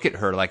to look at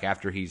her like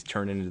after he's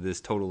turned into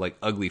this total like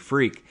ugly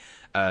freak,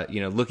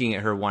 looking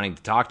at her wanting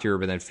to talk to her,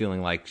 but then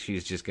feeling like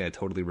she's just going to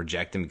totally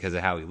reject him because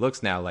of how he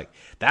looks now. Like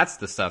that's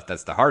the stuff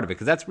that's the heart of it,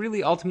 because that's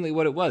really ultimately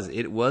what it was.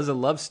 It was a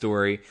love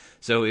story.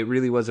 So it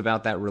really was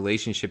about that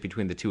relationship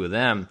between the two of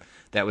them.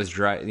 That was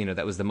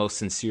that was the most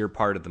sincere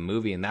part of the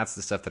movie, and that's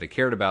the stuff that I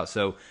cared about.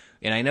 So,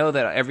 and I know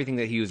that everything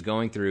that he was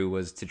going through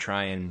was to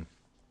try and,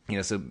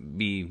 so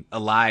be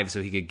alive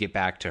so he could get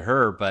back to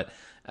her. But,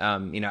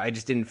 I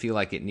just didn't feel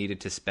like it needed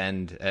to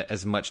spend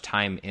as much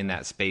time in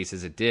that space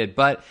as it did.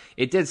 But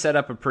it did set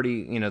up a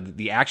pretty,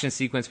 the action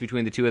sequence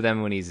between the two of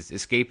them when he's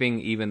escaping,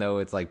 even though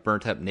it's like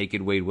burnt up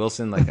naked Wade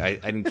Wilson. Like I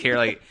didn't care.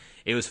 Like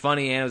it was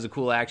funny and it was a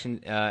cool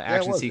action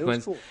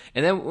sequence. Cool.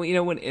 And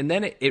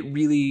then it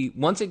really,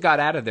 once it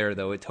got out of there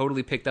though, it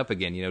totally picked up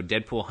again.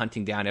 Deadpool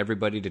hunting down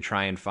everybody to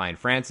try and find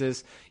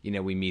Francis.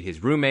 We meet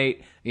his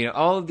roommate.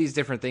 All of these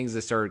different things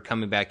that started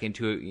coming back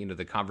into it.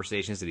 The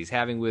conversations that he's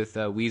having with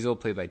Weasel,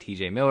 played by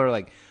T.J. Miller,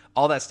 like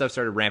all that stuff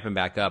started ramping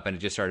back up, and it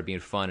just started being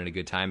fun and a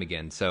good time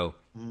again. So,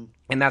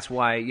 and that's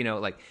why,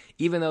 like,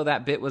 even though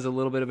that bit was a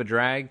little bit of a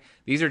drag,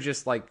 these are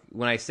just like,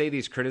 when I say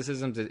these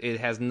criticisms, it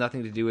has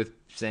nothing to do with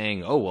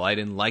saying, oh, well, I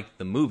didn't like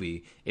the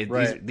movie.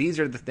 These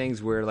are the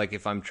things where, like,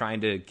 if I'm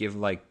trying to give,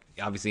 like,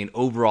 obviously an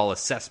overall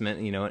assessment,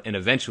 and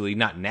eventually,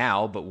 not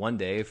now, but one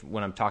day,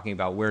 when I'm talking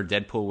about where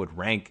Deadpool would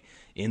rank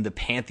in the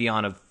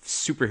pantheon of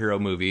superhero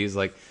movies,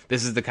 like,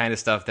 this is the kind of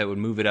stuff that would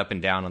move it up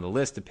and down on the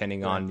list,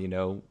 depending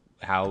on,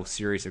 how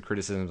serious of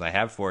criticisms I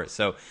have for it.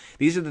 So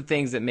these are the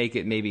things that make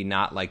it maybe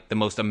not like the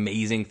most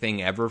amazing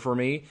thing ever for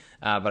me,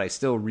 but I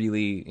still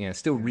really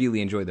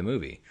enjoy the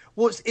movie.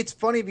 Well, it's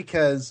funny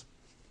because,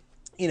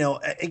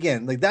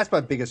 again, like that's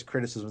my biggest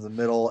criticism in the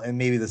middle and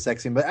maybe the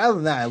sex scene, but other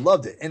than that, I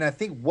loved it. And I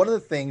think one of the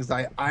things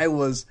I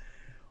was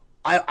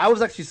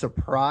actually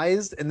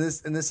surprised, and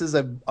this is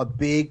a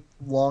big,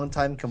 long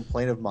time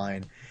complaint of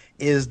mine,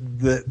 is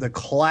the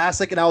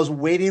classic, and I was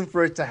waiting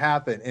for it to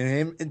happen,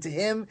 and to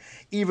him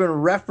even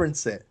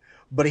reference it,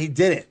 but he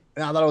didn't.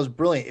 And I thought it was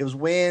brilliant. It was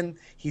when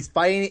he's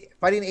fighting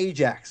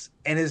Ajax,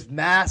 and his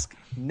mask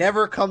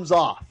never comes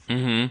off.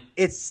 Mm-hmm.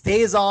 It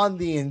stays on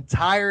the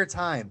entire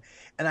time.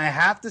 And I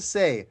have to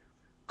say,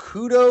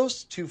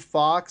 kudos to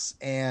Fox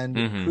and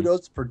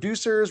kudos to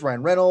producers,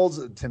 Ryan Reynolds,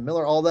 Tim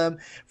Miller, all them,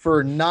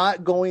 for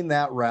not going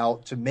that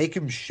route to make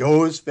him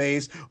show his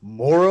face,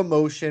 more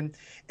emotion.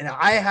 And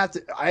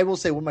I will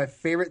say one of my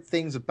favorite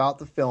things about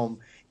the film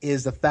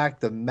is the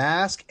fact the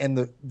mask and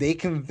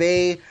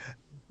they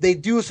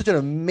do such an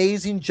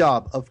amazing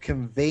job of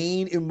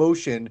conveying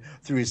emotion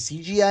through his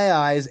CGI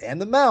eyes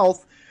and the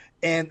mouth.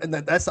 And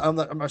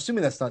I'm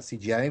assuming that's not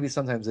CGI. Maybe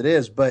sometimes it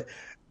is, but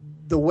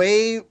the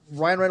way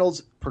Ryan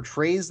Reynolds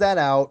portrays that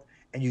out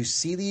and you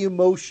see the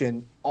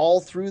emotion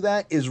all through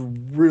that is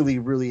really,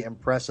 really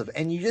impressive.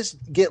 And you just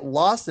get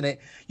lost in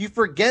it. You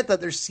forget that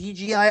there's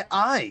CGI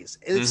eyes.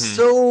 It's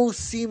so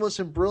seamless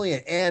and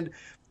brilliant. And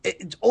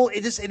it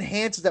just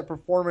enhances that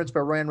performance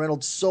by Ryan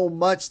Reynolds so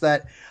much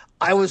that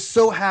I was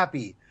so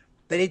happy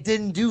that it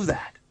didn't do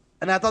that.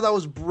 And I thought that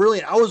was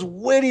brilliant. I was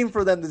waiting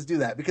for them to do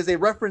that because they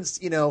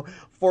referenced,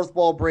 fourth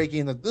wall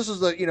breaking. That this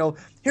is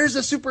here's a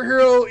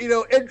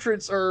superhero,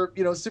 entrance or,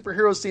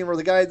 superhero scene where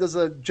the guy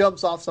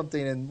jumps off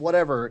something and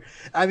whatever.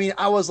 I mean,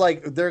 I was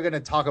like, they're going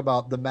to talk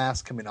about the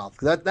mask coming off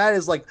because that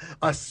is like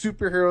a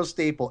superhero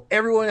staple.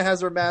 Everyone has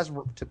their mask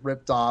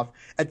ripped off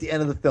at the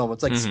end of the film.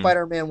 It's like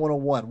Spider-Man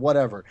 101,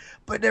 whatever.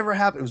 But it never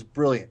happened. It was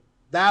brilliant.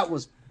 That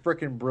was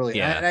freaking brilliant.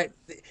 Yeah.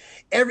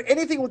 And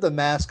anything with the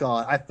mask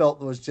on, I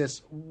felt was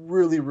just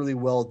really, really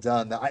well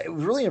done. It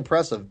was really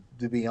impressive,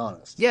 to be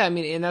honest. Yeah, I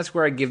mean, and that's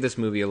where I give this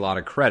movie a lot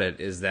of credit,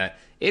 is that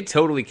it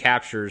totally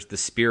captures the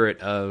spirit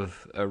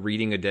of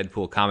reading a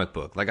Deadpool comic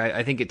book. Like,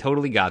 I think it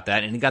totally got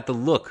that, and it got the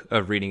look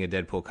of reading a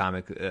Deadpool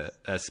comic,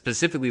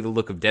 specifically the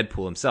look of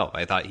Deadpool himself.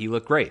 I thought he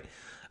looked great.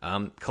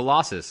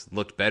 Colossus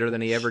looked better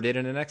than he ever did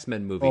in an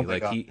X-Men movie. Oh my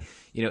God.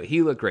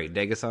 He looked great.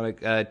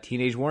 Negasonic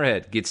Teenage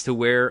Warhead gets to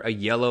wear a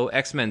yellow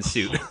X-Men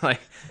suit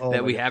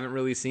that we haven't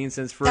really seen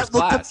since First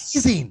Class. That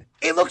looked amazing.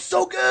 It looked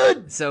so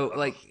good. So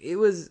it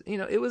was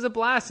a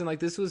blast, and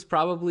this was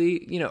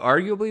probably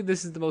arguably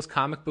this is the most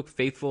comic book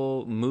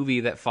faithful movie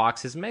that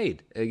Fox has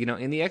made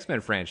in the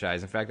X-Men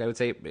franchise. In fact, I would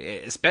say,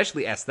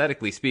 especially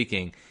aesthetically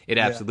speaking, it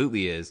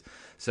absolutely is.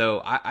 So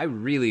I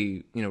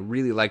really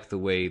really liked the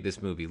way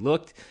this movie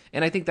looked,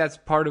 and I think that's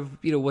part of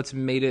what's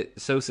made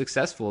it so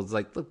successful. It's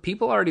like, look,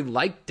 people already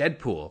like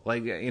Deadpool.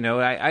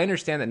 I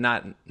understand that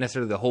not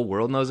necessarily the whole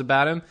world knows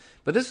about him,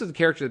 but this was a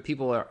character that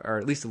people are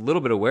at least a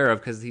little bit aware of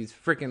because he's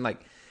freaking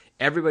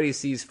everybody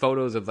sees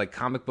photos of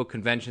comic book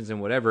conventions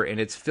and whatever, and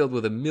it's filled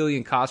with a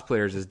million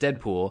cosplayers as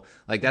Deadpool.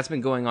 That's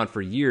been going on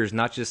for years,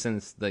 not just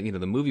since the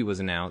movie was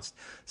announced.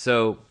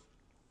 So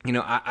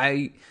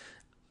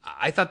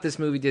I thought this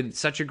movie did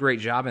such a great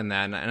job in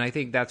that, and I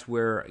think that's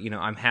where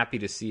I'm happy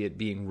to see it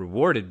being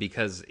rewarded,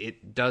 because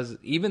it does.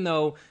 Even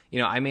though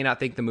I may not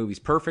think the movie's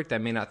perfect, I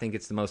may not think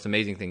it's the most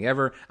amazing thing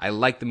ever, I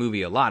liked the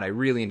movie a lot. I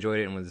really enjoyed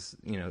it and was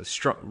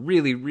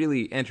really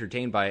really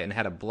entertained by it and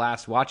had a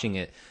blast watching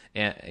it.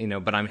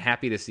 And but I'm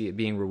happy to see it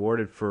being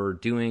rewarded for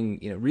doing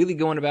really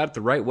going about it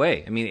the right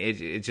way. I mean,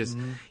 it just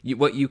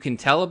what you can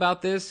tell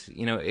about this,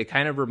 it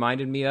kind of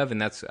reminded me of, and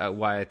that's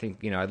why I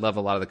think I love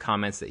a lot of the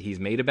comments that he's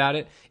made about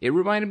it. It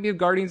reminded me of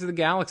Guardians of the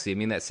Galaxy. I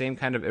mean, that same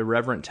kind of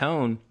irreverent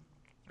tone.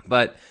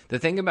 But the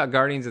thing about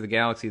Guardians of the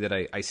Galaxy that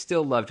I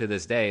still love to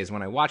this day is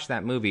when I watch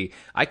that movie,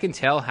 I can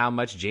tell how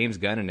much James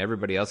Gunn and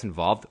everybody else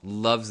involved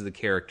loves the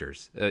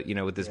characters,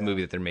 with this movie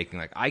that they're making.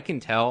 I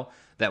can tell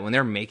that when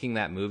they're making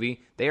that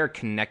movie, they are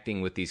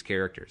connecting with these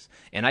characters.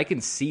 And I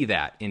can see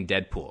that in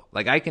Deadpool.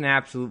 I can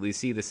absolutely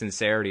see the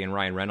sincerity in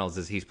Ryan Reynolds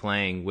as he's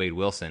playing Wade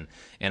Wilson.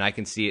 And I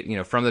can see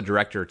it, from the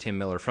director, Tim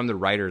Miller, from the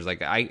writers.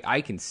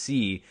 I can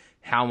see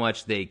how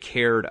much they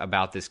cared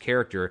about this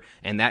character,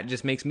 and that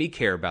just makes me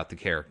care about the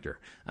character.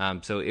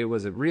 So it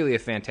was a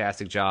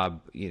fantastic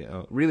job,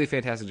 really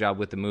fantastic job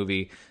with the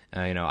movie.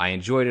 I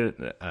enjoyed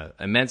it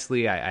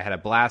immensely. I had a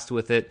blast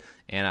with it,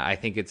 and I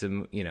think it's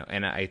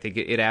and I think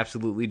it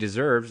absolutely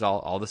deserves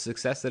all the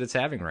success that it's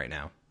having right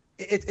now.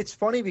 It's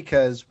funny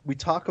because we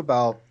talk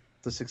about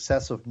the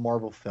success of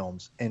Marvel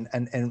films, and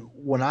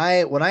when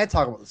I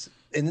talk about this,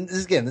 and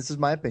this is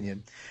my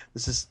opinion,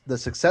 this is the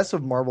success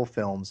of Marvel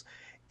films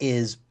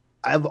is,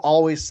 I've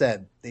always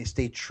said they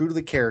stay true to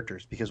the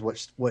characters, because what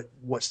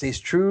stays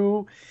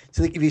true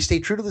to if you stay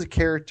true to the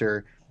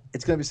character,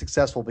 it's going to be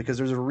successful, because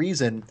there's a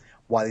reason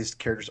why these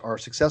characters are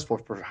successful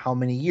for how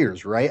many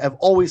years, right? I've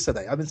always said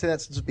that. I've been saying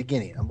that since the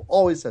beginning. I've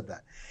always said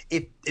that.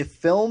 If the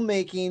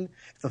filmmakers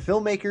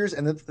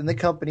and the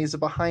companies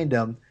behind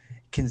them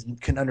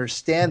can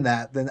understand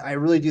that, then I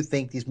really do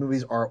think these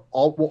movies will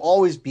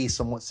always be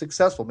somewhat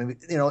successful. Maybe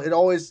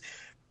there's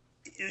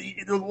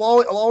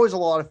always a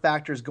lot of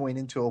factors going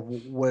into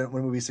when a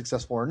movie is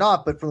successful or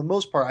not. But for the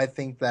most part, I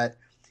think that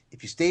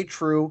if you stay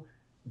true,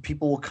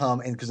 people will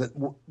come, and because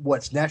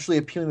what's naturally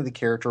appealing to the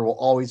character will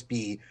always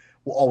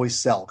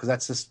sell, because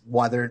that's just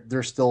why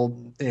they're still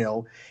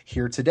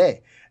here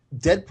today.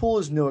 Deadpool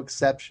is no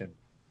exception.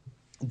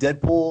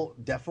 Deadpool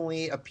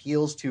definitely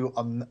appeals to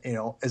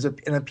as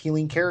an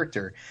appealing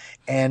character,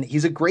 and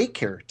he's a great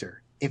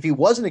character. If he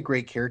wasn't a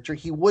great character,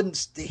 he wouldn't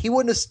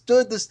have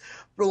stood this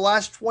for the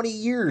last 20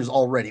 years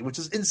already, which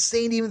is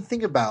insane to even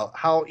think about.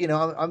 How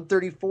I'm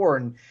 34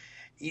 and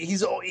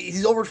he's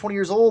over 20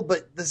 years old,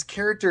 but this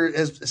character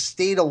has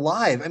stayed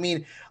alive. I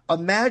mean,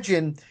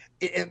 imagine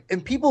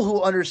and people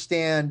who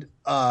understand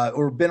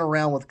or have been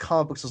around with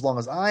comic books as long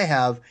as I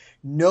have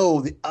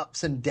know the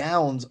ups and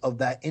downs of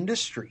that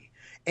industry.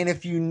 And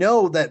if you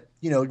know that,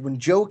 when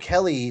Joe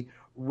Kelly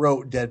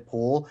wrote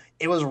Deadpool,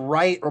 it was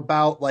right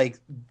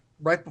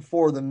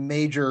before the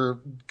major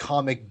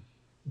comic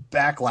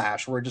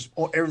backlash where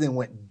everything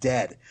went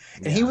dead.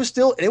 And it was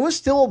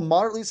still a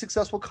moderately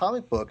successful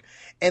comic book.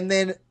 And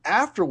then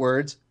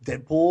afterwards,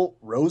 Deadpool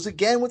rose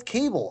again with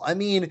Cable. I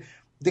mean,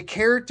 the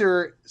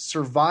character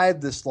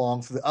survived this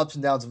long through the ups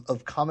and downs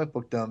of comic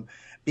bookdom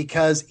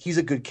because he's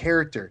a good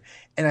character.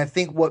 And I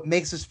think what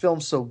makes this film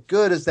so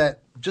good is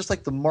that just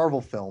like the Marvel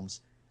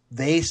films,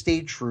 they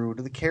stayed true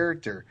to the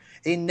character.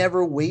 They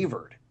never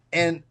wavered.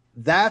 And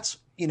that's,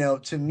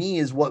 to me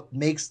is what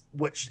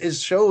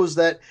shows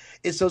that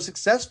it's so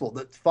successful.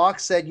 That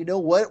Fox said, you know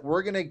what,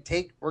 we're gonna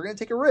take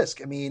a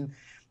risk. I mean,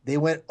 they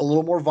went a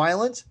little more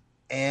violent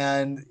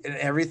and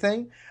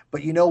everything,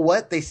 but you know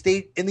what? They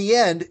stayed in the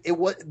end.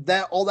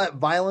 All that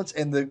violence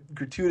and the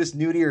gratuitous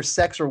nudity or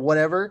sex or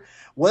whatever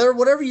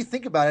you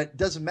think about it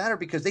doesn't matter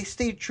because they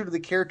stayed true to the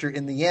character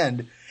in the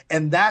end,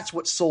 and that's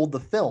what sold the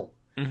film.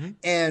 Mm-hmm.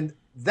 And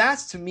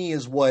that's to me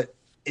is what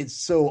is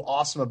so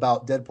awesome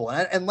about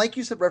Deadpool. And like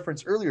you said,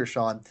 referenced earlier,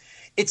 Sean,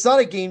 it's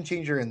not a game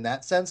changer in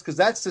that sense because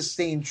that's just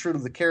staying true to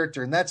the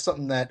character, and that's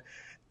something that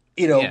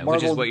Marvel,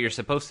 which is what you're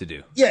supposed to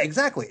do. Yeah,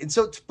 exactly. And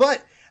so,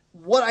 but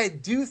what I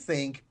do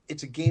think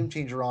it's a game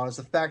changer on is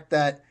the fact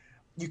that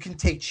you can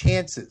take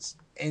chances,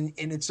 and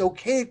it's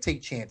okay to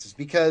take chances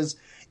because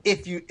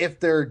if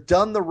they're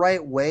done the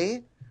right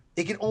way,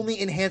 it can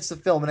only enhance the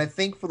film. And I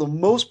think for the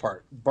most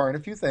part, barring a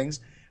few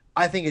things,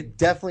 I think it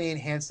definitely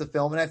enhanced the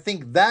film. And I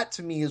think that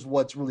to me is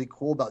what's really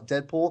cool about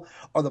Deadpool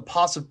are the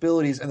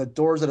possibilities and the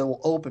doors that it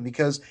will open,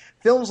 because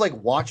films like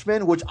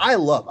Watchmen, which I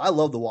love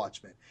The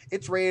Watchmen.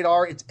 It's rated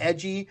R, it's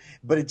edgy,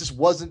 but it just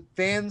wasn't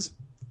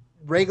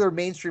regular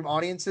mainstream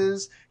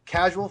audiences,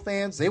 casual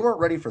fans, they weren't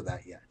ready for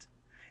that yet.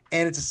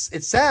 And it's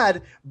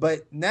sad,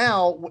 but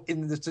now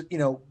in this,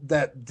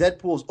 that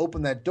Deadpool has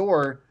opened that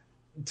door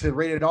to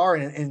rated R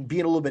and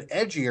being a little bit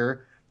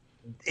edgier.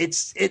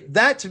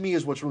 That to me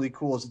is what's really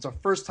cool. Is it's the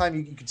first time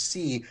you can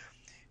see,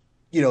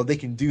 they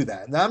can do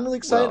that, and I'm really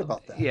excited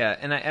about that. Yeah,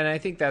 and I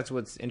think that's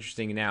what's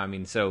interesting now. I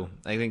mean, so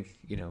I think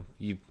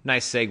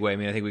nice segue. I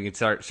mean, I think we could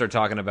start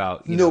talking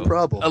about no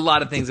problem a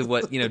lot of things of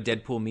what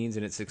Deadpool means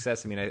and its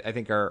success. I mean, I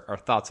think our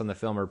thoughts on the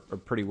film are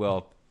pretty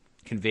well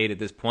conveyed at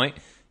this point.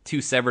 2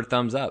 severed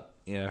thumbs up,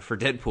 for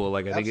Deadpool.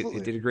 Like I think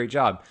it did a great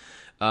job.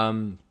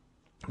 But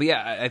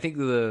yeah, I think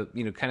the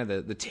kind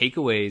of the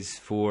takeaways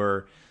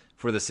for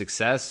the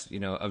success,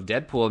 of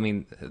Deadpool. I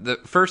mean, the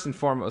first and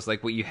foremost,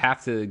 like what you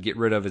have to get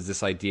rid of is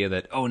this idea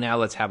that, now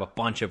let's have a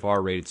bunch of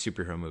R-rated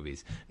superhero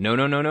movies.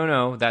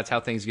 No. That's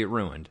how things get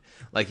ruined.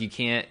 Like you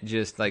can't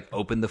just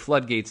open the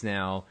floodgates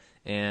now.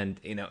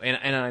 And,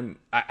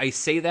 I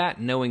say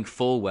that knowing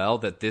full well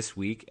that this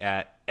week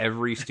at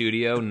every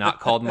studio, not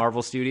called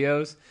Marvel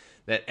Studios,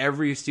 that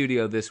every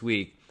studio this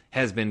week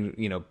has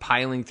been,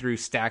 piling through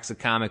stacks of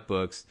comic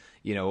books,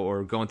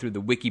 or going through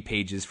the wiki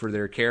pages for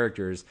their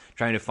characters,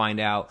 trying to find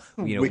out,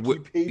 wiki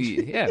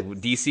page?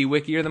 DC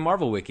wiki or the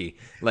Marvel wiki,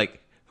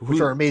 which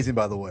are amazing,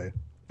 by the way.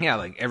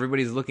 Yeah,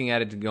 everybody's looking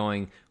at it and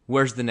going,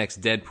 "Where's the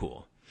next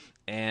Deadpool?"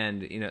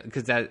 And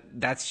because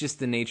that's just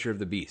the nature of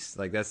the beast.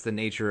 That's the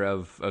nature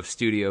of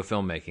studio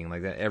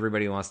filmmaking. That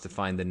everybody wants to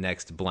find the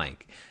next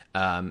blank.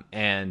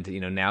 And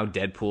now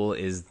Deadpool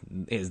is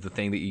the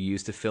thing that you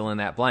use to fill in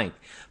that blank.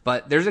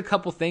 But there's a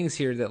couple things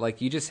here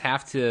that you just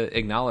have to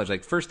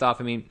acknowledge. First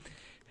off, I mean,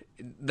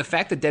 the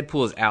fact that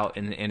Deadpool is out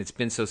and it's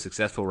been so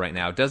successful right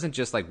now doesn't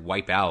just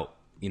wipe out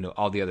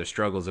all the other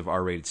struggles of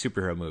R-rated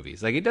superhero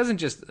movies. It doesn't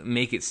just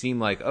make it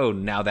seem like, oh,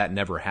 now that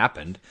never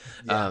happened.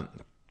 Yeah.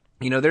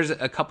 There's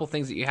a couple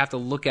things that you have to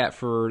look at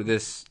for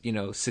this,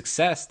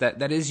 success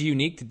that is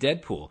unique to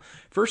Deadpool.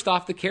 First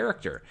off, the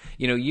character.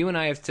 You and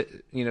I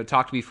have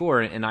talked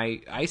before, and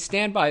I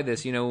stand by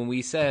this. When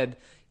we said,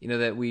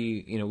 that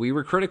we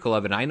were critical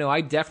of it. And I know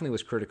I definitely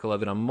was critical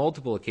of it on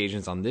multiple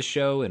occasions on this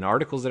show and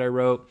articles that I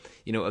wrote,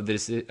 of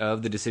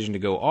the decision to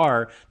go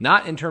R.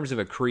 Not in terms of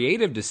a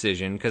creative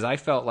decision, because I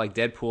felt like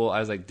Deadpool.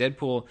 I was like,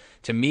 Deadpool.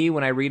 To me,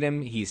 when I read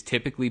him, he's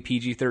typically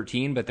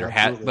PG-13, but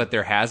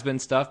there has been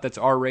stuff that's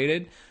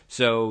R-rated.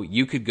 So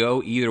you could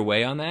go either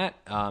way on that,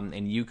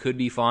 and you could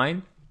be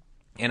fine.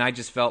 And I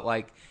just felt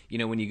like,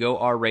 when you go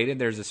R-rated,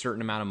 there's a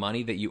certain amount of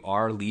money that you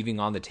are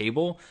leaving on the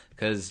table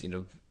because,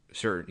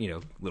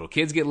 certain, little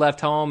kids get left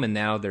home, and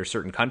now there's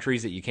certain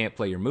countries that you can't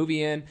play your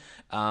movie in.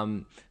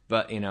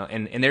 But,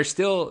 and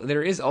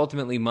there is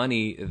ultimately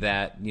money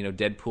that,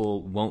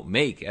 Deadpool won't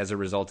make as a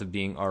result of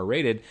being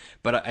R-rated.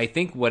 But I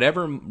think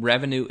whatever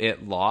revenue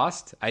it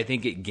lost, I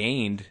think it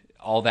gained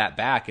all that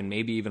back and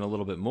maybe even a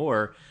little bit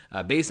more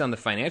based on the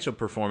financial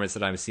performance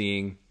that I'm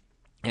seeing.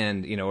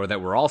 And, or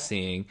that we're all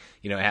seeing,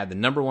 it had the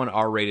number one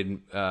R-rated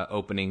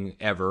opening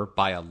ever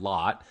by a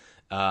lot.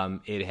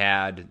 It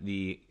had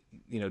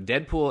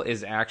Deadpool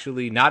is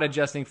actually not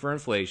adjusting for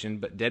inflation,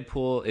 but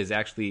Deadpool is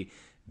actually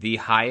the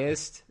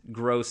highest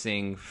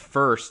grossing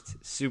first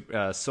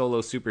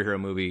solo superhero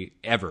movie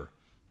ever.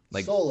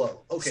 Like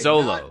Solo. Okay.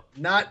 Solo.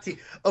 Not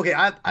okay.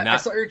 I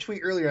saw your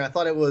tweet earlier. And I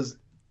thought it was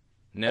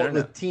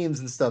with teams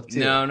and stuff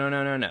too.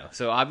 No.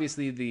 So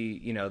obviously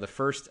the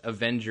first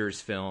Avengers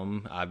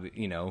film,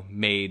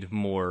 made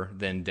more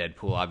than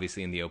Deadpool,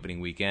 obviously in the opening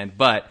weekend.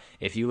 But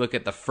if you look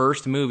at the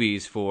first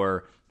movies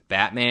for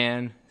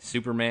Batman,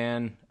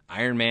 Superman,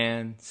 Iron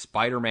Man,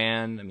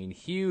 Spider-Man,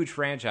 huge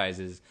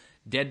franchises,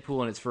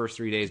 Deadpool in its first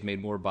 3 days made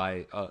more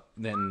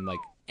than like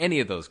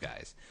any of those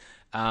guys.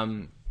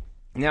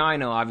 Now I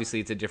know obviously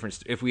it's a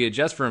different. If we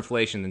adjust for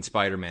inflation, then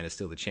Spider-Man is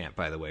still the champ,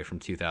 by the way, from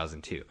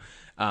 2002.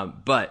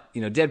 But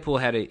Deadpool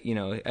had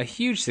a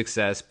huge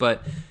success,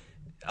 but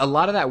a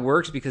lot of that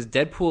works because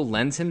Deadpool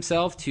lends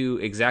himself to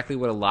exactly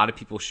what a lot of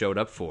people showed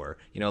up for.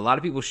 A lot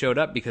of people showed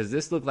up because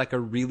this looked like a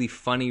really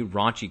funny,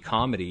 raunchy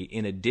comedy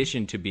in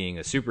addition to being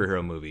a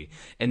superhero movie.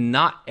 And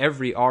not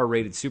every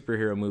R-rated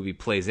superhero movie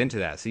plays into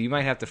that. So you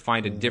might have to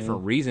find a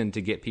different reason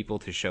to get people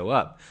to show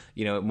up.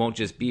 It won't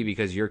just be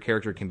because your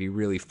character can be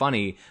really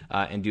funny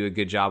and do a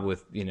good job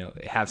with,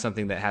 have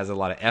something that has a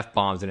lot of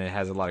F-bombs and it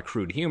has a lot of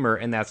crude humor,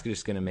 and that's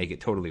just going to make it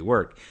totally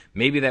work.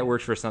 Maybe that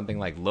works for something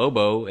like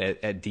Lobo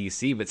at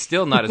DC, but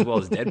still not as well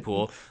as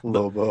Deadpool.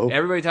 Lobo.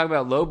 Everybody talking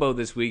about Lobo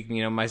this week,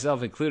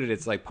 myself included.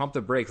 It's like pump the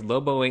brakes.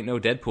 Lobo ain't no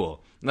Deadpool.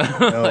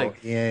 No,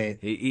 he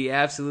ain't. He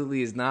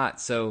absolutely is not.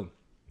 So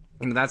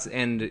and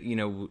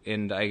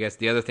I guess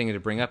the other thing to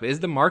bring up is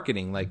the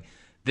marketing. Like,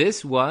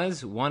 this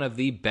was one of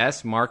the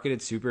best marketed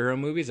superhero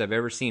movies I've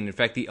ever seen. In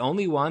fact, the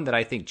only one that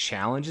I think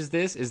challenges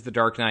this is The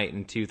Dark Knight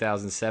in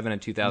 2007 and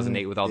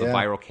 2008 with all the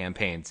viral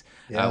campaigns,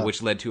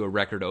 which led to a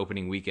record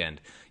opening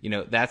weekend.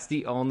 That's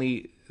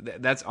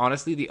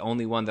honestly the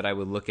only one that I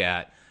would look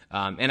at.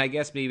 And I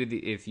guess maybe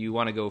if you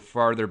want to go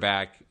farther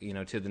back, to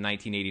the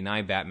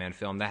 1989 Batman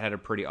film, that had a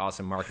pretty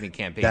awesome marketing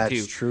campaign too.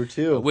 That's true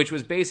too. Which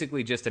was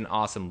basically just an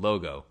awesome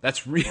logo.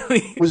 That's really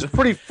it was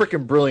pretty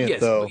freaking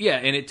brilliant though. Yeah,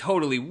 and it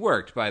totally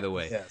worked, by the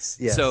way. Yes.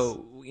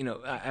 So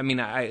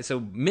so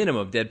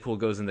minimum Deadpool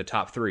goes in the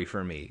top 3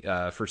 for me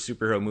for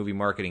superhero movie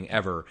marketing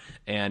ever.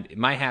 And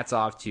my hat's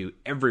off to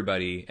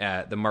everybody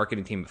at the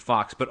marketing team at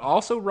Fox, but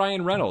also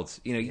Ryan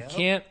Reynolds. You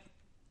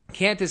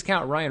can't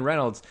discount Ryan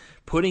Reynolds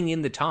putting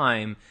in the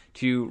time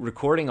to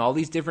recording all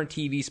these different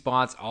TV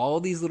spots, all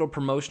these little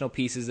promotional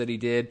pieces that he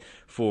did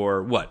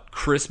for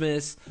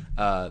Christmas,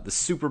 the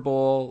Super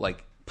Bowl,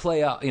 like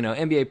playoff,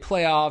 NBA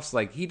playoffs.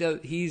 Like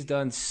he's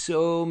done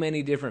so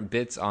many different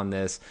bits on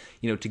this,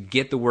 to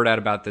get the word out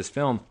about this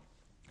film.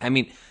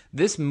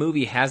 This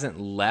movie hasn't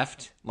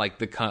left like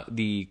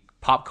the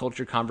pop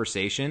culture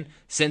conversation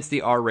since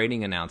the R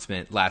rating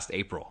announcement last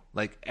April.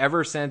 Like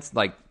ever since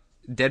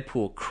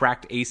Deadpool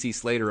cracked AC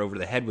Slater over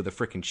the head with a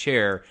freaking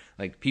chair.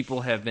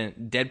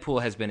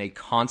 Deadpool has been a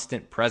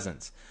constant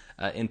presence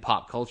in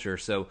pop culture.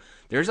 So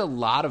there's a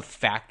lot of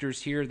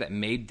factors here that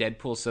made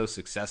Deadpool so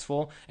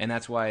successful, and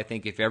that's why I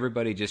think if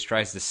everybody just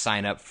tries to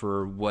sign up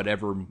for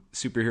whatever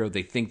superhero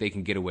they think they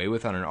can get away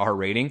with on an R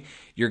rating,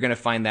 you're going to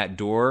find that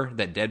door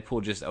that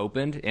Deadpool just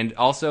opened. And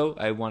also,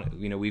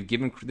 we've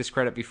given this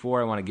credit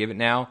before. I want to give it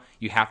now.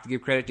 You have to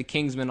give credit to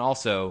Kingsman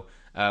also.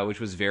 Which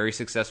was very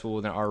successful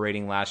with an R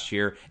rating last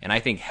year, and I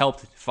think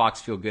helped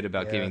Fox feel good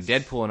about giving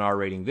Deadpool an R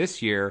rating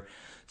this year.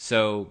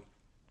 So,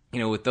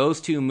 with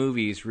those two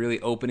movies really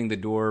opening the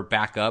door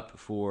back up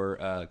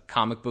for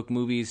comic book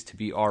movies to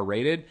be R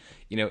rated,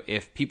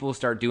 if people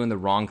start doing the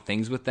wrong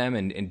things with them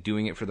and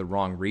doing it for the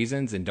wrong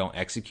reasons and don't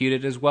execute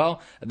it as well,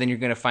 then you're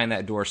going to find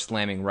that door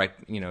slamming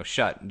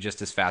shut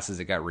just as fast as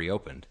it got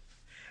reopened.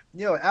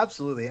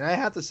 Absolutely. And I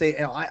have to say,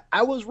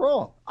 I was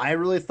wrong. I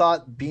really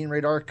thought being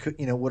radar could,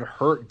 would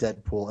hurt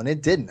Deadpool, and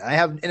it didn't.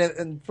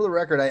 And for the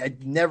record, I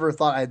never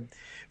thought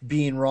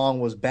being wrong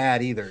was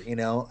bad either.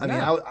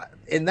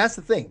 And that's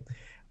the thing.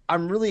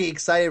 I'm really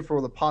excited for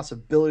the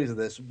possibilities of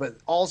this, but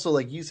also,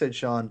 like you said,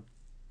 Sean,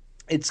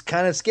 it's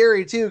kind of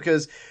scary too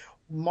because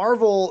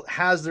Marvel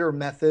has their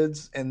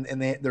methods, and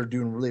they're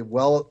doing really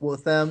well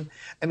with them.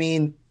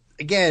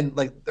 Again,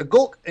 like the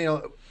goal,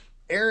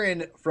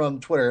 Aaron from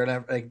Twitter,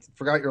 and I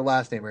forgot your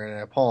last name, Aaron, and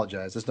I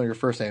apologize. Just know your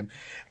first name.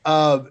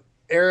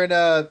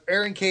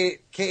 Aaron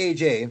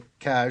K-A-J,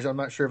 Kaj, I'm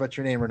not sure if that's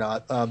your name or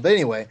not. But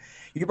anyway,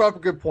 you brought up a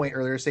good point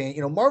earlier saying,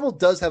 Marvel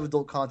does have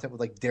adult content with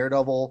like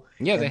Daredevil.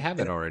 Yeah, they have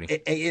it already.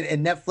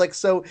 And Netflix.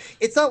 So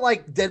it's not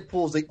like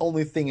Deadpool's the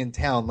only thing in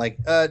town. Like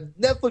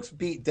Netflix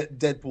beat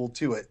Deadpool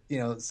to it,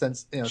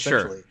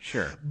 essentially.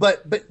 Sure.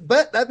 But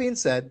that being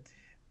said,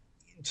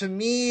 to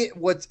me,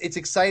 it's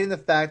exciting the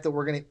fact that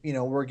we're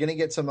gonna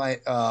get some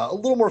a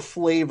little more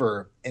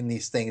flavor in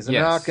these things, and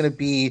they're not gonna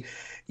be,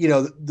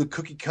 the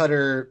cookie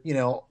cutter,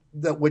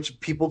 that which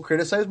people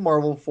criticize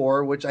Marvel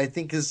for, which I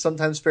think is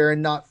sometimes fair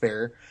and not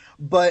fair.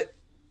 But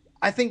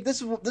I think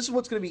this is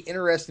what's going to be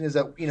interesting is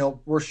that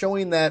we're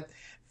showing that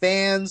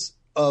fans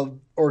of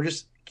or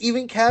just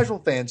even casual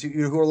fans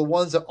who are the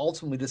ones that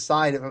ultimately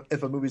decide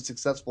if a movie is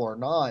successful or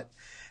not,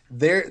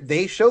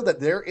 they show that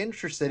they're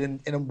interested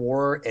in a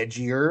more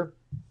edgier,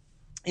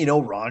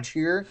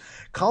 raunchier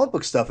comic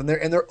book stuff, and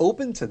they're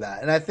open to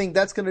that, and I think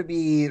that's going to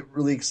be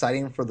really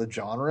exciting for the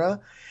genre.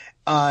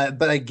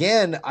 But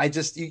again,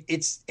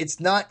 it's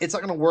not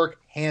going to work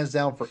hands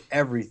down for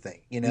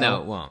everything.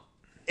 No, it won't.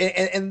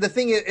 And the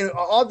thing is,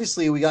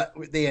 obviously,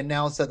 they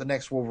announced that the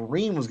next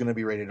Wolverine was going to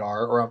be rated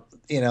R, or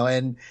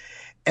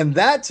and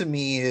that to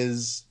me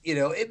is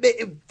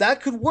that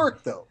could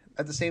work though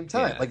at the same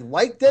time. Yeah.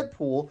 Like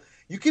Deadpool,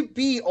 you could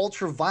be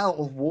ultra violent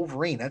with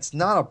Wolverine. That's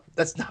not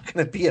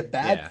going to be a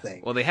bad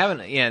thing. Well, they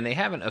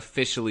haven't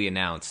officially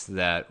announced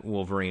that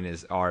Wolverine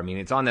is R. I mean,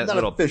 it's on that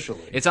officially.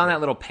 It's on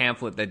that little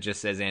pamphlet that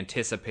just says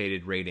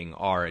anticipated rating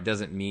R. It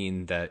doesn't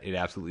mean that it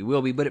absolutely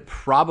will be, but it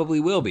probably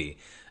will be.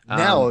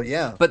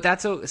 Yeah. But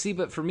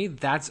but for me,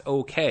 that's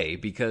okay,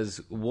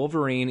 because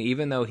Wolverine,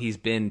 even though he's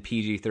been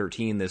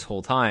PG-13 this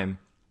whole time,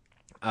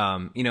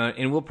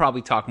 and we'll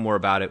probably talk more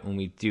about it when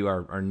we do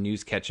our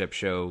news catch-up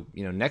show,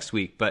 next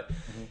week. But,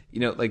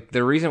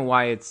 the reason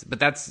why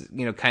that's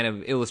kind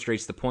of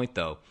illustrates the point,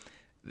 though.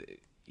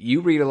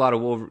 You read a lot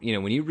of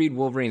Wolverine, when you read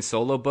Wolverine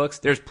solo books,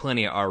 there's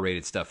plenty of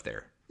R-rated stuff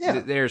there.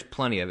 Yeah. There's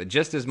plenty of it,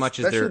 just as much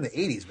especially as in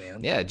the 80s,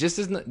 man. Yeah,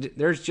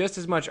 there's just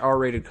as much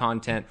R-rated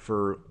content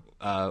for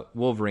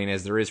Wolverine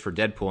as there is for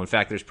Deadpool. In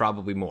fact, there's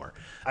probably more.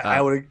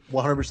 I would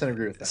 100%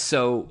 agree with that.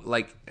 So,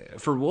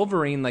 for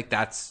Wolverine,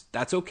 that's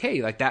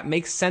okay. That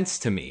makes sense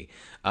to me.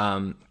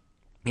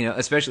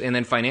 Especially, and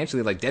then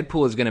financially,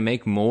 Deadpool is going to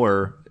make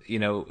more,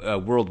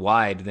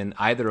 worldwide than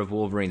either of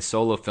Wolverine's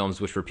solo films,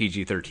 which were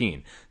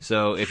PG-13.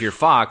 So, if you're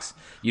Fox,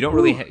 you don't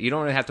really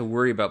have to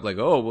worry about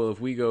if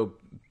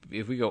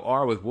we go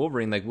R with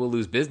Wolverine, we'll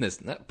lose business.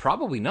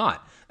 Probably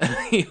not.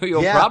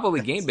 You'll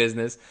probably gain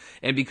business.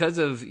 And because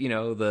of,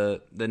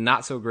 the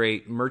not so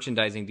great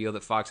merchandising deal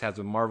that Fox has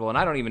with Marvel, and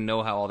I don't even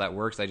know how all that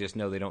works. I just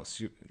know they don't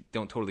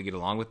totally get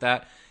along with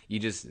that. You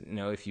just,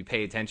 if you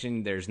pay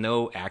attention, there's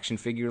no action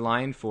figure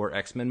line for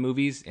X-Men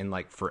movies in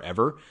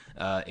forever,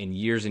 in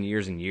years and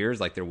years and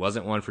years. There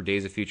wasn't one for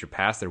Days of Future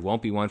Past. There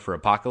won't be one for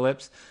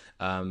Apocalypse.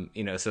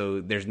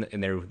 So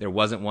there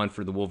wasn't one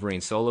for the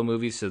Wolverine solo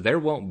movies. So there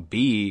won't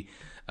be.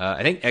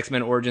 I think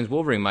X-Men Origins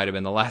Wolverine might have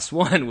been the last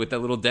one with that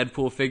little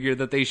Deadpool figure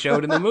that they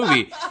showed in the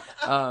movie.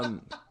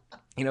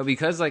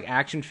 Because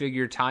action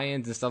figure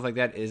tie-ins and stuff like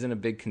that isn't a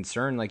big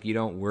concern. You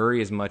don't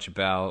worry as much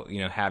about,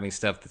 having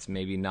stuff that's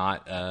maybe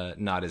not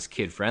as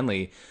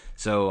kid-friendly.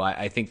 So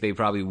I think they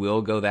probably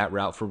will go that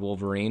route for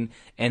Wolverine.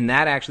 And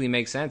that actually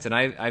makes sense. And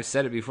I've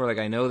said it before,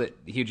 I know that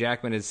Hugh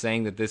Jackman is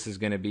saying that this is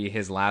going to be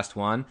his last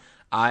one.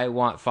 I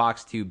want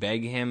Fox to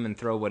beg him and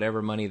throw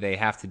whatever money they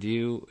have to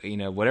do,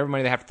 whatever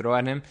money they have to throw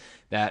at him,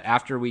 that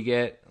after we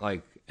get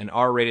an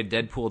R-rated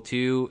Deadpool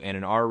 2 and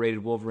an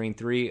R-rated Wolverine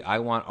 3, I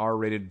want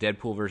R-rated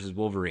Deadpool versus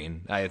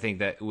Wolverine. I think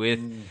that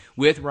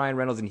with Ryan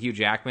Reynolds and Hugh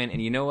Jackman, and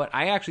you know what?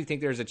 I actually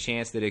think there's a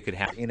chance that it could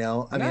happen.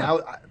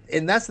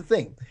 And that's the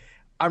thing.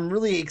 I'm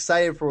really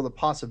excited for the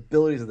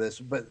possibilities of this,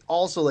 but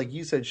also, like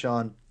you said,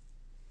 Sean,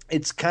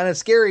 it's kind of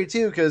scary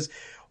too, because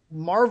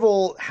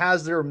Marvel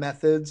has their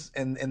methods,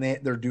 and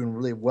they're doing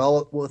really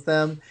well with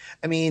them.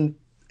 I mean,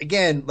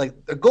 again,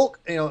 the goal,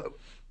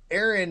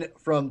 Aaron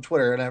from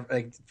Twitter, and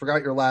I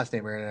forgot your last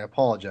name, Aaron, and I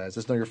apologize.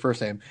 Just know your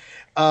first name.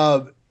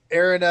 Aaron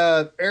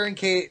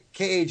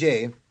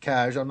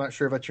Kaj, I'm not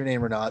sure if that's your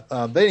name or not.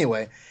 But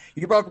anyway,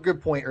 you brought up a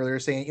good point earlier,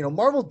 saying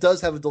Marvel does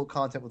have adult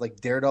content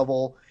with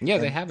Daredevil. Yeah,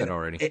 they have it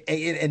already.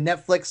 And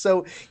Netflix,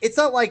 so it's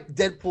not like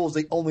Deadpool's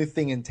the only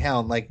thing in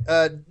town.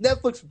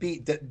 Netflix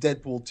beat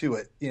Deadpool to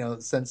it,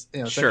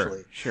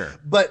 essentially. Sure.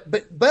 But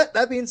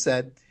that being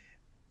said,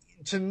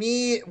 to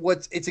me,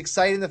 it's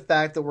exciting the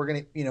fact that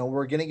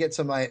we're gonna get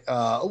some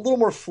a little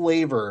more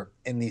flavor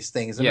in these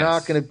things, and they're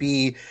not gonna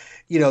be,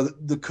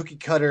 the cookie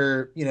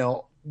cutter,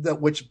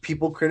 that which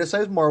people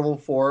criticize Marvel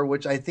for,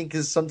 which I think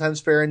is sometimes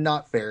fair and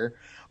not fair.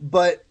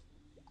 But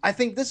I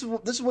think this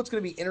is what's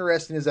going to be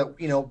interesting is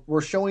that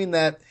we're showing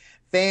that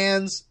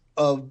fans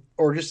of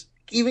or just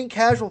even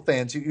casual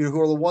fans who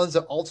are the ones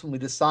that ultimately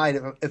decide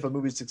if a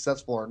movie is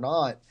successful or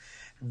not,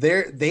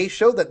 they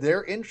show that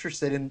they're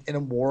interested in a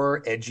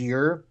more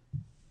edgier,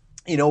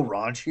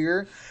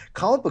 raunchier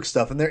comic book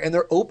stuff, and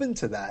they're open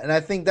to that, and I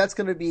think that's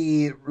going to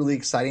be really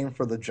exciting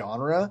for the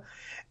genre.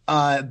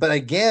 But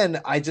again,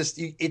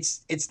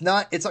 it's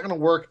not going to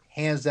work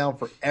hands down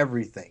for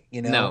everything.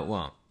 No, it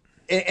won't.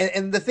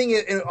 And the thing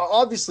is,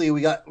 obviously,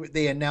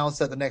 they announced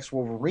that the next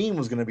Wolverine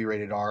was going to be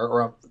rated R,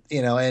 or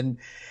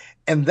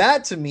and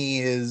that to me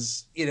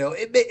is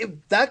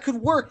that could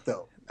work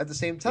though at the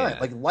same time.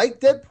 Yeah. Like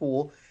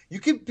Deadpool, You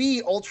could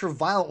be ultra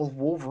violent with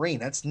Wolverine.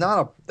 That's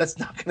not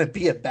going to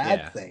be a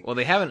bad thing. Well,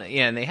 they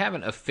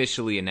haven't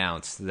officially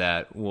announced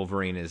that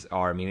Wolverine is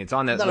R. I mean, it's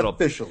on that Not little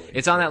officially.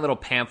 It's on that little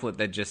pamphlet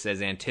that just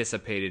says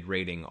anticipated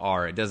rating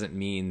R. It doesn't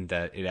mean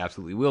that it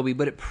absolutely will be,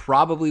 but it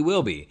probably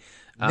will be.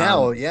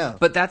 Yeah.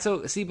 But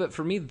but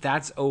for me,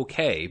 that's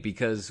okay,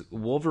 because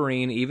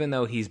Wolverine, even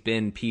though he's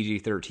been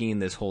PG-13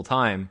 this whole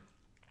time,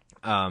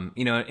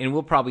 and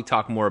we'll probably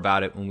talk more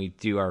about it when we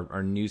do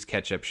our news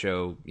catch-up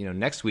show,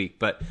 next week.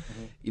 But,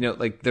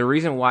 like the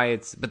reason why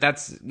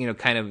that's,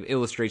 kind of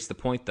illustrates the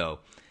point, though.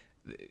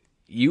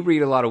 You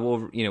read a lot of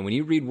Wolverine, when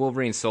you read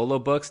Wolverine solo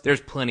books, there's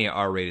plenty of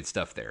R-rated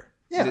stuff there.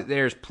 Yeah.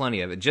 There's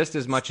plenty of it, just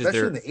as much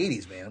especially as in the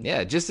 80s, man.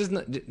 Yeah,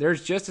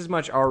 there's just as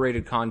much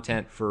R-rated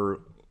content for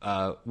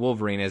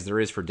Wolverine as there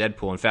is for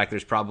Deadpool. In fact,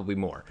 there's probably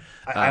more.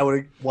 I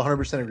would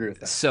 100% agree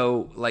with that.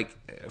 So,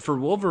 like, for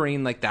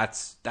Wolverine, like,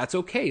 that's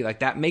okay. Like,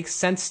 that makes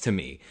sense to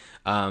me.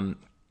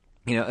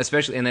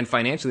 Especially, and then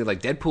financially, like,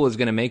 Deadpool is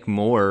going to make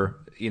more,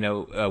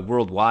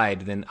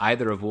 worldwide than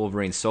either of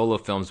Wolverine's solo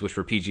films, which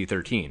were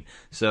PG-13.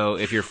 So,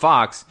 if you're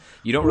Fox,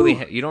 you don't really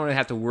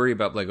have to worry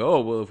about, like, oh,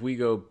 well, if we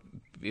go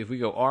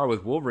R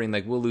with Wolverine,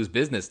 like, we'll lose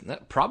business.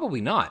 Probably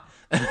not.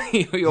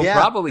 You'll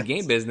probably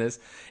gain business.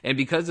 And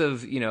because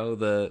of,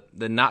 the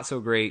not so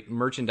great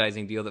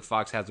merchandising deal that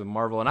Fox has with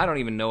Marvel, and I don't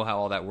even know how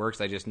all that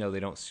works. I just know they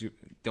don't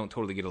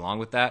totally get along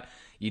with that.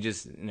 You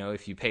just,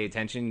 if you pay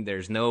attention,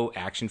 there's no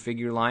action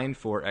figure line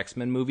for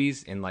X-Men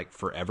movies in like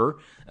forever,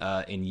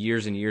 in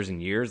years and years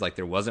and years. Like,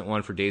 there wasn't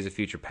one for Days of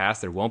Future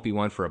Past. There won't be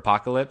one for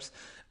Apocalypse.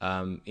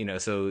 So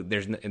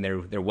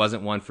there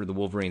wasn't one for the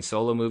Wolverine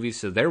solo movies.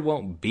 So there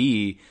won't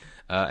be.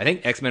 I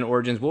think X-Men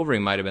Origins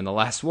Wolverine might have been the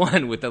last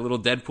one with that little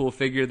Deadpool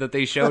figure that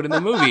they showed in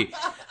the movie.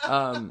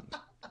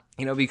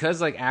 Because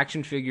like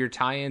action figure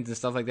tie-ins and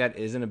stuff like that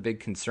isn't a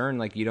big concern.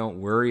 Like, you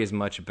don't worry as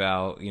much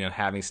about,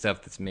 having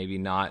stuff that's maybe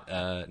not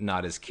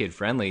as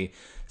kid-friendly.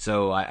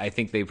 So I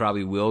think they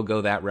probably will go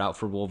that route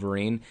for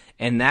Wolverine.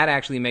 And that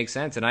actually makes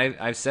sense. And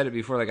I've said it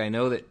before, like, I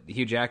know that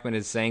Hugh Jackman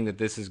is saying that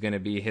this is going to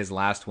be his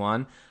last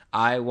one.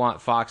 I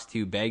want Fox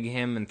to beg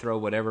him and throw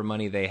whatever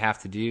money they have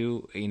to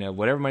do,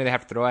 whatever money they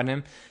have to throw at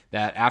him,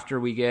 that after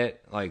we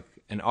get like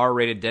an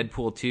R-rated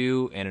Deadpool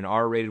 2 and an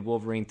R-rated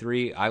Wolverine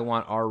 3, I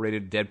want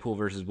R-rated Deadpool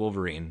versus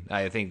Wolverine.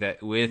 I think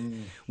that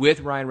with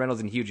Ryan Reynolds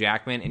and Hugh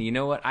Jackman, and you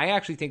know what? I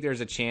actually think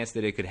there's a chance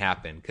that it could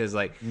happen, because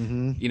like,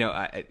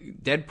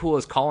 Deadpool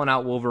is calling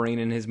out Wolverine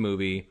in his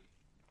movie,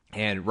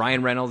 and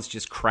Ryan Reynolds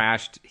just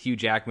crashed Hugh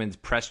Jackman's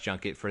press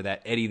junket for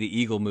that Eddie the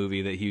Eagle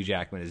movie that Hugh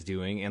Jackman is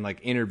doing, and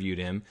like interviewed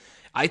him.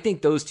 I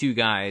think those two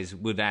guys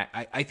would.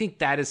 I think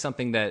that is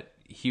something that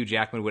Hugh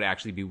Jackman would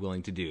actually be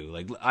willing to do.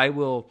 Like, I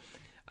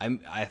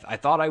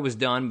thought I was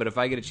done, but if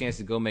I get a chance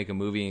to go make a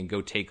movie and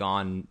go take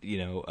on,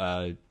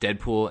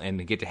 Deadpool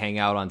and get to hang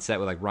out on set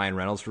with like Ryan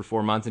Reynolds for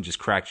 4 months and just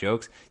crack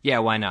jokes, yeah,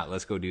 why not?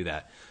 Let's go do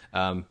that.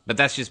 But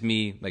that's just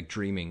me like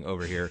dreaming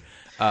over here.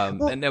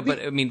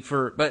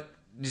 But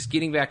just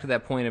getting back to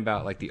that point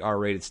about like the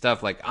R-rated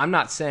stuff, like, I'm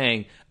not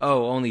saying,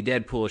 oh, only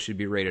Deadpool should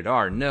be rated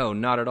R. No,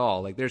 not at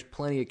all. Like, there's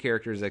plenty of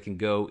characters that can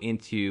go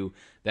into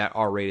that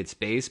R-rated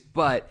space,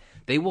 but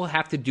they will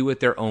have to do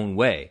it their own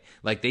way.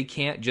 Like, they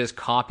can't just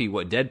copy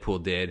what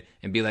Deadpool did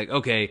and be like,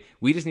 okay,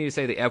 we just need to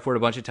say the F word a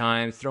bunch of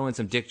times, throw in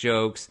some dick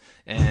jokes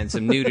and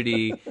some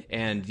nudity,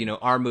 and,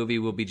 our movie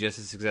will be just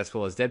as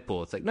successful as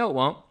Deadpool. It's like, no, it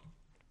won't.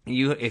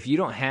 If you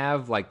don't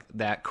have like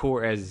that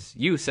core, as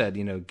you said,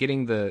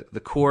 getting the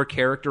core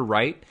character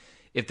right,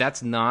 if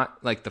that's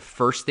not like the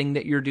first thing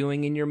that you're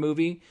doing in your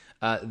movie,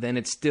 then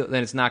it's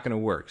not going to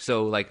work.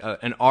 So like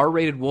an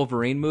R-rated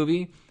Wolverine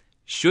movie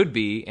should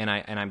be, and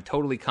I'm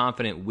totally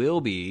confident will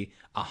be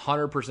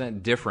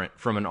 100% different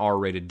from an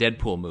R-rated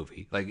Deadpool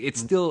movie. Like,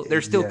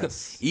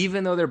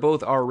 even though they're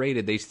both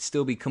R-rated, they should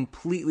still be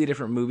completely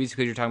different movies,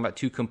 because you're talking about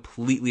two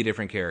completely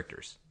different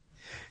characters.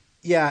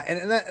 Yeah,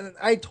 and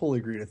I totally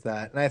agree with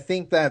that. And I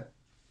think that,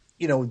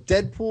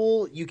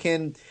 Deadpool, you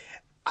can.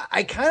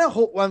 I kind of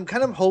hope. I'm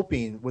kind of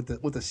hoping with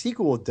the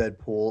sequel of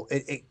Deadpool,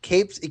 it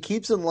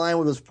keeps in line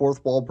with his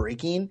fourth wall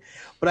breaking.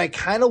 But I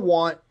kind of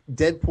want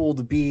Deadpool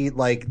to be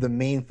like the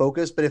main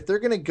focus. But if they're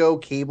gonna go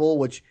Cable,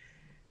 which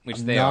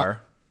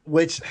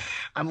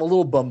I'm a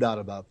little bummed out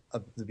about,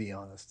 to be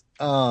honest.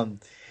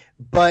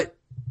 But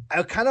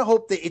I kind of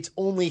hope that it's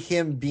only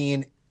him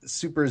being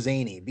super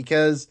zany,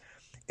 because.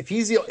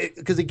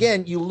 Because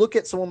again, you look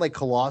at someone like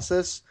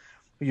Colossus,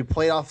 when you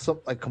play off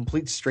a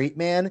complete straight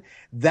man,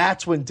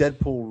 that's when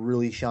Deadpool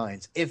really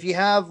shines. If you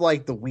have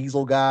like the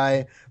Weasel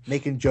guy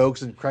making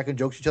jokes and cracking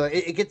jokes at each other,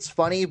 it gets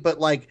funny, but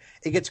like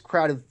it gets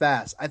crowded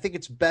fast. I think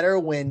it's better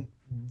when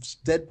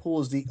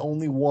Deadpool is the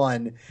only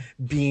one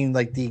being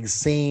like the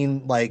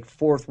insane, like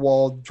fourth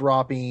wall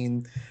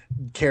dropping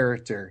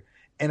character,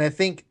 and I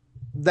think.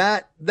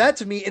 That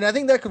to me, and I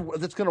think that's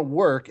going to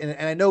work. And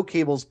I know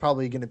Cable's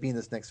probably going to be in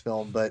this next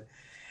film, but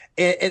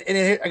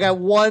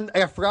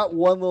I forgot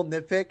one little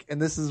nitpick,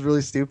 and this is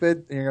really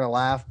stupid, and you're going to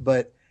laugh,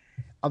 but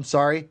I'm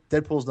sorry,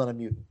 Deadpool's not a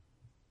mutant.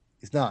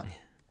 He's not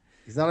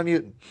a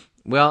mutant.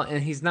 Well,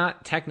 and he's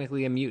not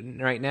technically a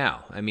mutant right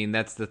now. I mean,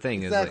 that's the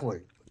thing.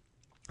 Exactly.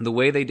 the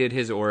way they did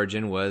his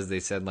origin was they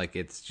said like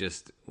it's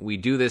just we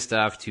do this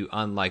stuff to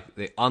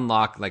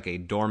unlock like a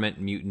dormant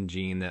mutant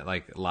gene that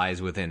like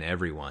lies within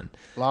everyone.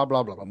 Blah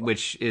blah blah blah. Blah.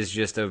 Which is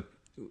just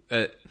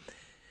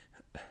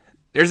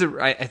there's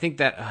a I think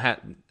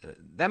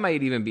that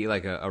might even be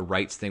like a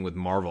rights thing with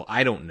Marvel.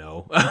 I don't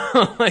know.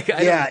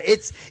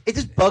 It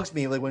just bugs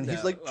me like when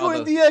he's like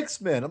join the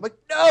X-Men. I'm like,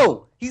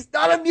 no, he's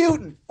not a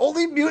mutant.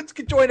 Only mutants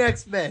can join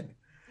X-Men.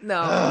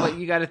 No, but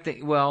you got to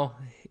think. Well,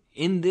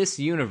 in this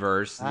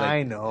universe, like,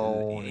 I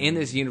know. In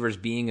this universe,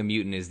 being a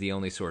mutant is the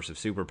only source of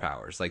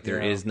superpowers. Like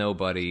there is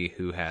nobody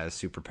who has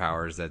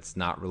superpowers that's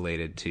not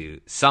related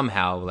to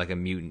somehow like a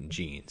mutant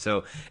gene.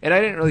 So, and I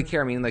didn't really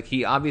care. I mean, like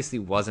he obviously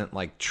wasn't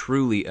like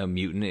truly a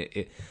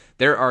mutant.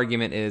 Their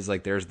argument is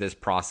like there's this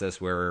process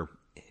where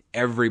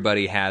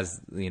everybody has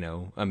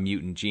a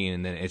mutant gene,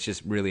 and then it's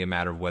just really a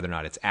matter of whether or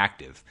not it's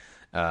active.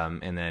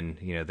 And then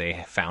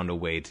they found a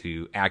way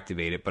to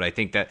activate it, but I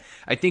think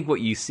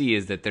what you see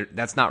is that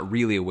that's not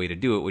really a way to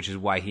do it, which is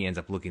why he ends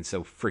up looking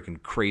so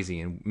freaking crazy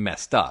and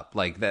messed up.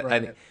 Like that,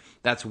 right.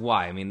 That's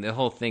why. I mean, the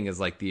whole thing is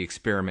like the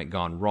experiment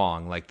gone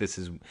wrong. Like this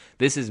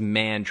is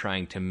man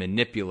trying to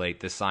manipulate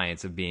the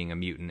science of being a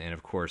mutant, and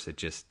of course, it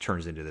just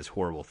turns into this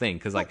horrible thing.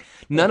 Because like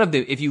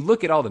if you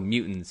look at all the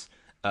mutants.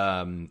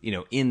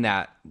 In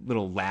that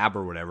little lab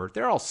or whatever,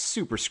 they're all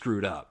super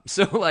screwed up.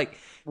 So like,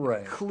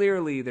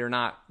 clearly they're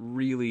not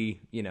really,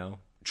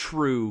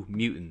 true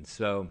mutants.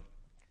 So,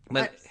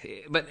 but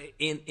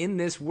in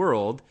this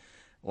world,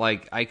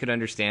 like I could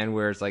understand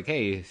where it's like,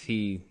 hey, if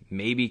he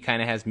maybe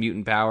kind of has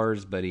mutant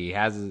powers, but he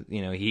has,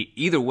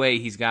 either way,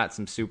 he's got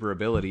some super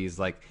abilities.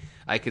 Like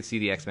I could see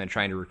the X-Men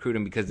trying to recruit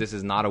him because this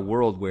is not a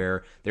world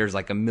where there's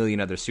like a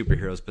million other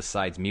superheroes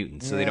besides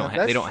mutants. So they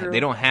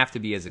don't have to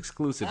be as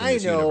exclusive in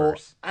this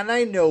universe. And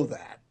I know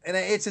that. And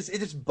it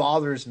just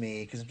bothers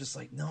me because I'm just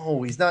like,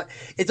 no, he's not.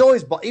 It's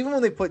always even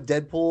when they put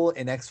Deadpool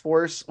in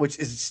X-Force, which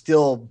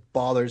still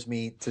bothers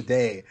me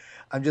today.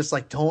 I'm just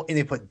like, don't.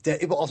 And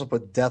they also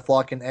put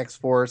Deathlock in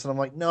X-Force, and I'm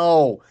like,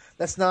 no,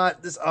 that's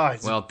not this.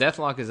 Well,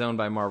 Deathlock is owned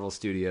by Marvel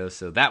Studios,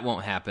 so that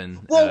won't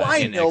happen. Well,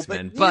 I know,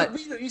 X-Men, but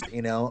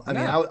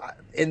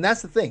and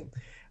that's the thing.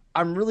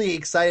 I'm really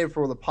excited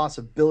for the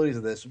possibilities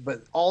of this,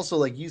 but also,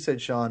 like you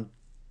said, Sean,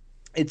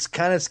 it's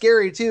kind of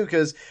scary too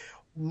because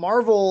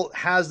Marvel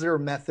has their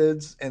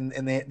methods, and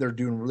they're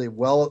doing really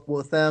well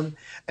with them.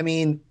 I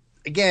mean,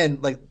 again,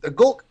 like the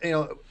goal,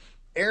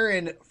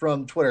 Aaron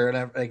from Twitter, and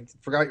I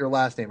forgot your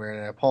last name, Aaron,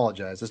 and I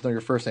apologize. Just know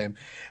your first name.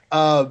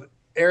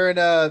 Aaron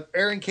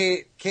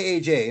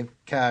K-A-J,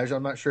 Kaj,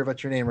 I'm not sure if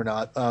that's your name or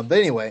not. But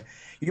anyway,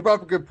 you brought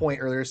up a good point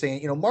earlier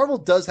saying, Marvel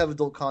does have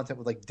adult content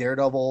with like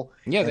Daredevil.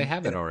 Yeah, they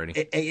have it already.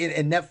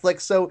 And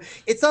Netflix. So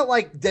it's not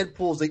like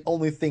Deadpool is the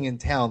only thing in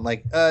town.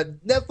 Like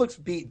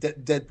Netflix beat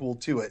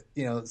Deadpool to it,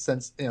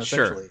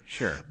 essentially.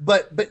 Sure.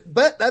 But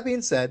that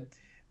being said,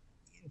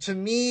 to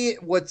me,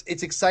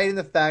 it's exciting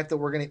the fact that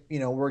we're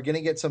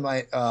gonna get some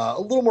a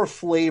little more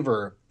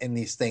flavor in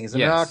these things.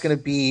 They're not gonna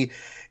be,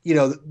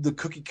 the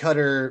cookie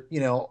cutter,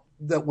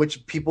 that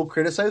which people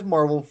criticize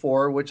Marvel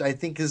for, which I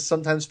think is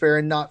sometimes fair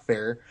and not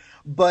fair.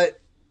 But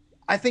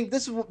I think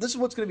this is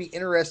what's going to be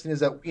interesting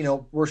is that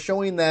we're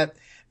showing that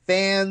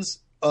fans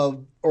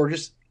or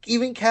just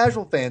even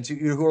casual fans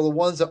who are the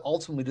ones that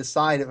ultimately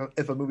decide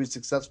if a movie is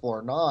successful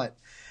or not,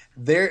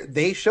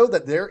 they show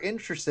that they're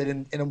interested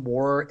in a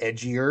more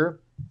edgier,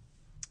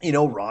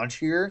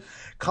 raunchier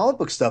comic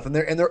book stuff, and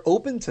they're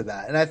open to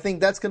that, and I think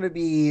that's going to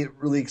be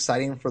really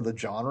exciting for the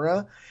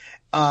genre.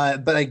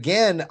 But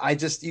again,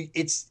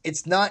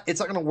 it's not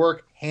going to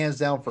work hands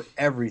down for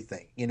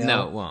everything.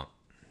 No, it won't.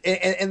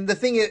 And the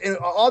thing is,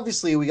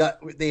 obviously,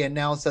 they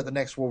announced that the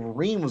next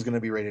Wolverine was going to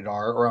be rated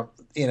R,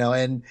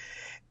 and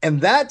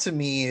that to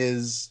me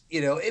is,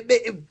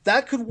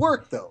 that could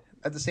work though.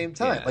 At the same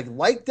time,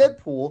 like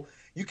Deadpool,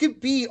 you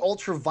could be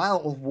ultra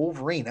violent with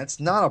Wolverine.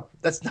 That's not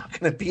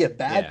going to be a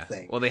bad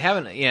thing. Well, they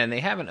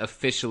haven't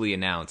officially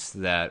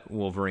announced that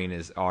Wolverine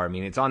is R. I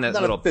mean, it's on that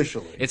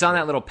it's on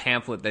that little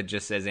pamphlet that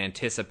just says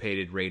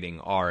anticipated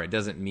rating R. It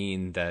doesn't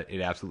mean that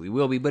it absolutely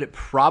will be, but it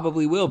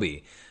probably will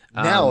be.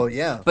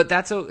 But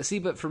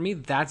but for me,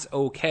 that's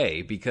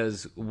okay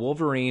because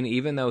Wolverine,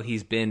 even though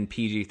he's been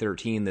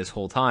PG-13 this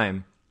whole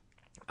time,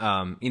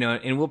 and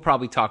we'll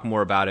probably talk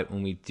more about it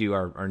when we do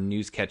our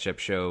news catch-up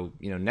show,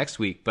 next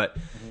week. But,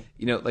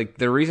 like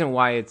the reason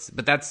why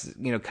that's,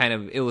 kind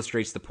of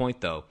illustrates the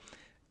point though.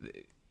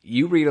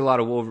 You read a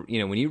lot of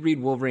Wolverine, when you read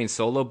Wolverine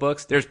solo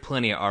books, there's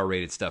plenty of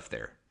R-rated stuff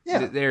there.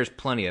 Yeah. There's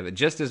plenty of it,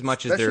 just as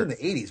much especially as in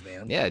the 80s,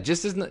 man. Yeah,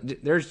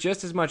 there's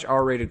just as much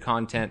R-rated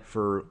content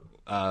for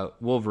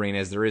Wolverine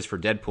as there is for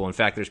Deadpool. In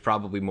fact, there's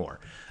probably more.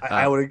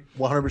 I would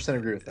 100%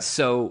 agree with that.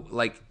 So,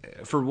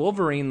 like, for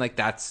Wolverine, like,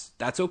 that's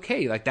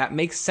okay. Like, that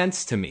makes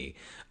sense to me.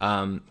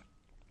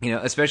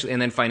 Especially, and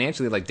then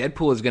financially, like,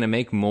 Deadpool is going to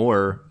make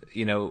more,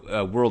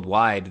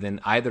 worldwide than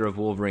either of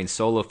Wolverine's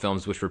solo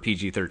films, which were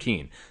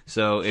PG-13.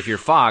 So, if you're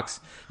Fox,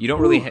 you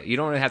don't really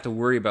have to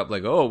worry about,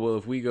 like, oh, well,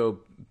 if we go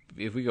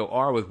if we go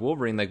R with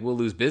Wolverine, like we'll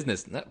lose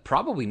business.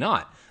 Probably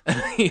not.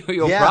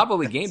 You'll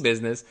probably gain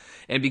business,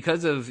 and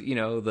because of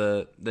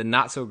the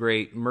not so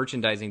great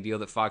merchandising deal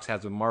that Fox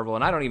has with Marvel,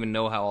 and I don't even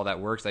know how all that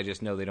works. I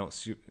just know they don't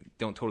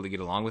totally get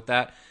along with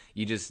that.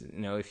 You just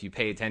if you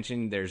pay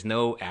attention, there's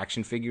no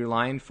action figure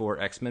line for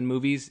X-Men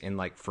movies in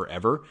like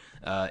forever,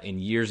 in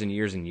years and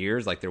years and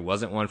years. Like there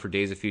wasn't one for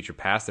Days of Future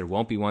Past. There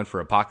won't be one for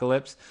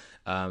Apocalypse.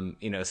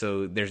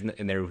 So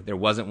there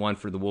wasn't one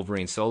for the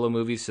Wolverine solo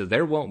movies. So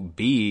there won't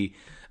be.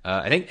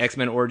 I think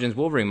X-Men Origins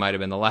Wolverine might have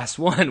been the last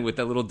one with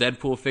that little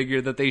Deadpool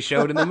figure that they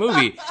showed in the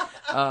movie.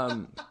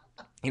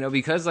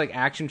 Because like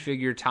action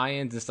figure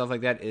tie-ins and stuff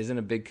like that isn't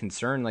a big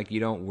concern. Like you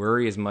don't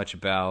worry as much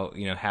about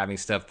having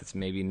stuff that's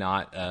maybe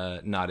not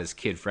as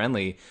kid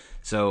friendly.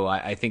 So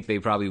I think they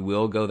probably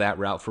will go that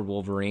route for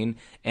Wolverine,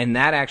 and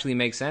that actually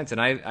makes sense. And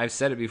I've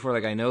said it before.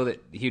 Like I know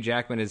that Hugh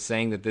Jackman is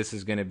saying that this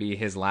is going to be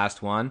his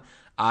last one.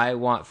 I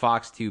want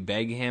Fox to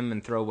beg him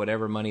and throw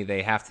whatever money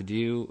they have to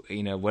do,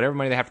 whatever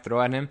money they have to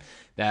throw at him,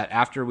 that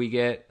after we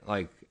get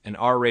like an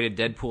R-rated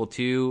Deadpool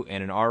 2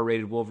 and an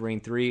R-rated Wolverine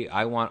 3,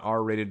 I want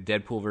R-rated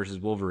Deadpool versus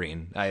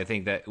Wolverine. I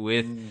think that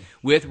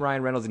with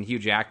Ryan Reynolds and Hugh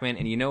Jackman,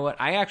 and you know what?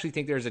 I actually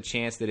think there's a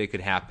chance that it could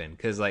happen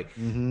because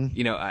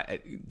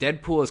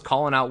Deadpool is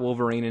calling out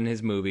Wolverine in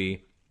his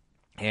movie.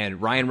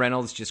 And Ryan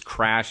Reynolds just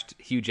crashed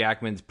Hugh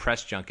Jackman's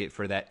press junket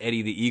for that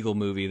Eddie the Eagle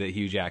movie that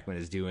Hugh Jackman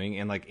is doing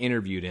and like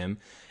interviewed him.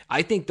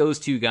 I think those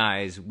two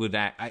guys would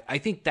I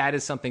think that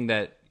is something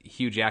that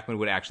Hugh Jackman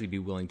would actually be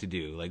willing to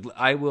do. Like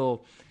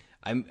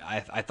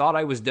I thought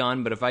I was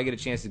done, but if I get a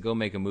chance to go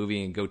make a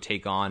movie and go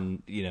take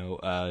on,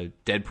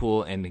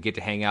 Deadpool and get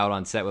to hang out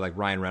on set with like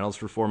Ryan Reynolds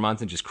for 4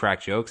 months and just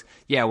crack jokes,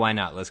 yeah, why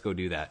not? Let's go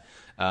do that.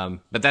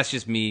 But that's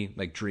just me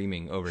like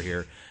dreaming over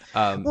here.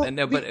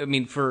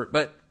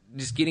 But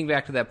just getting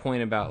back to that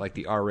point about like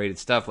the R-rated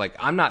stuff, like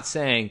I'm not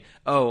saying,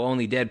 oh,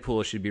 only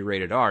Deadpool should be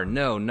rated R.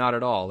 No, not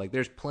at all. Like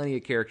there's plenty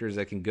of characters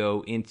that can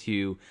go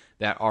into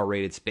that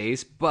R-rated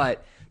space,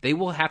 but they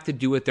will have to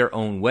do it their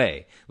own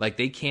way. Like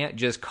they can't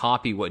just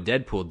copy what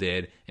Deadpool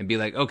did and be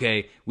like,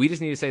 okay, we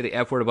just need to say the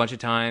F word a bunch of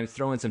times,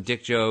 throw in some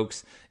dick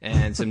jokes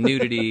and some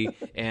nudity,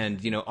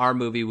 and our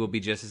movie will be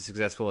just as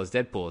successful as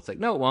Deadpool. It's like,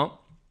 no, it won't.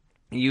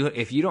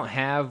 If you don't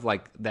have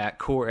like that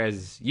core,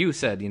 as you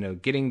said,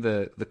 getting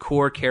the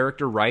core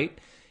character right,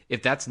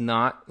 if that's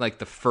not like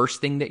the first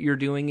thing that you're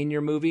doing in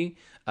your movie,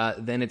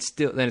 then it's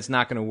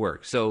not going to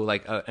work. So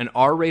like an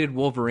R-rated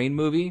Wolverine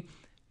movie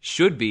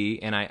should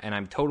be, and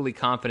I'm totally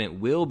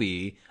confident will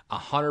be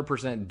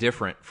 100%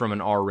 different from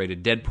an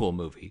R-rated Deadpool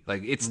movie.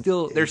 Like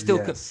they're still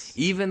yes.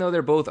 Even though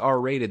they're both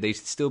R-rated, they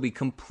still be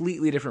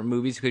completely different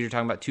movies because you're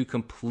talking about two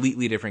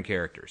completely different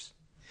characters.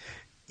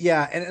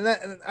 Yeah,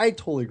 and I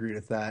totally agree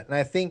with that. And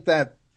I think that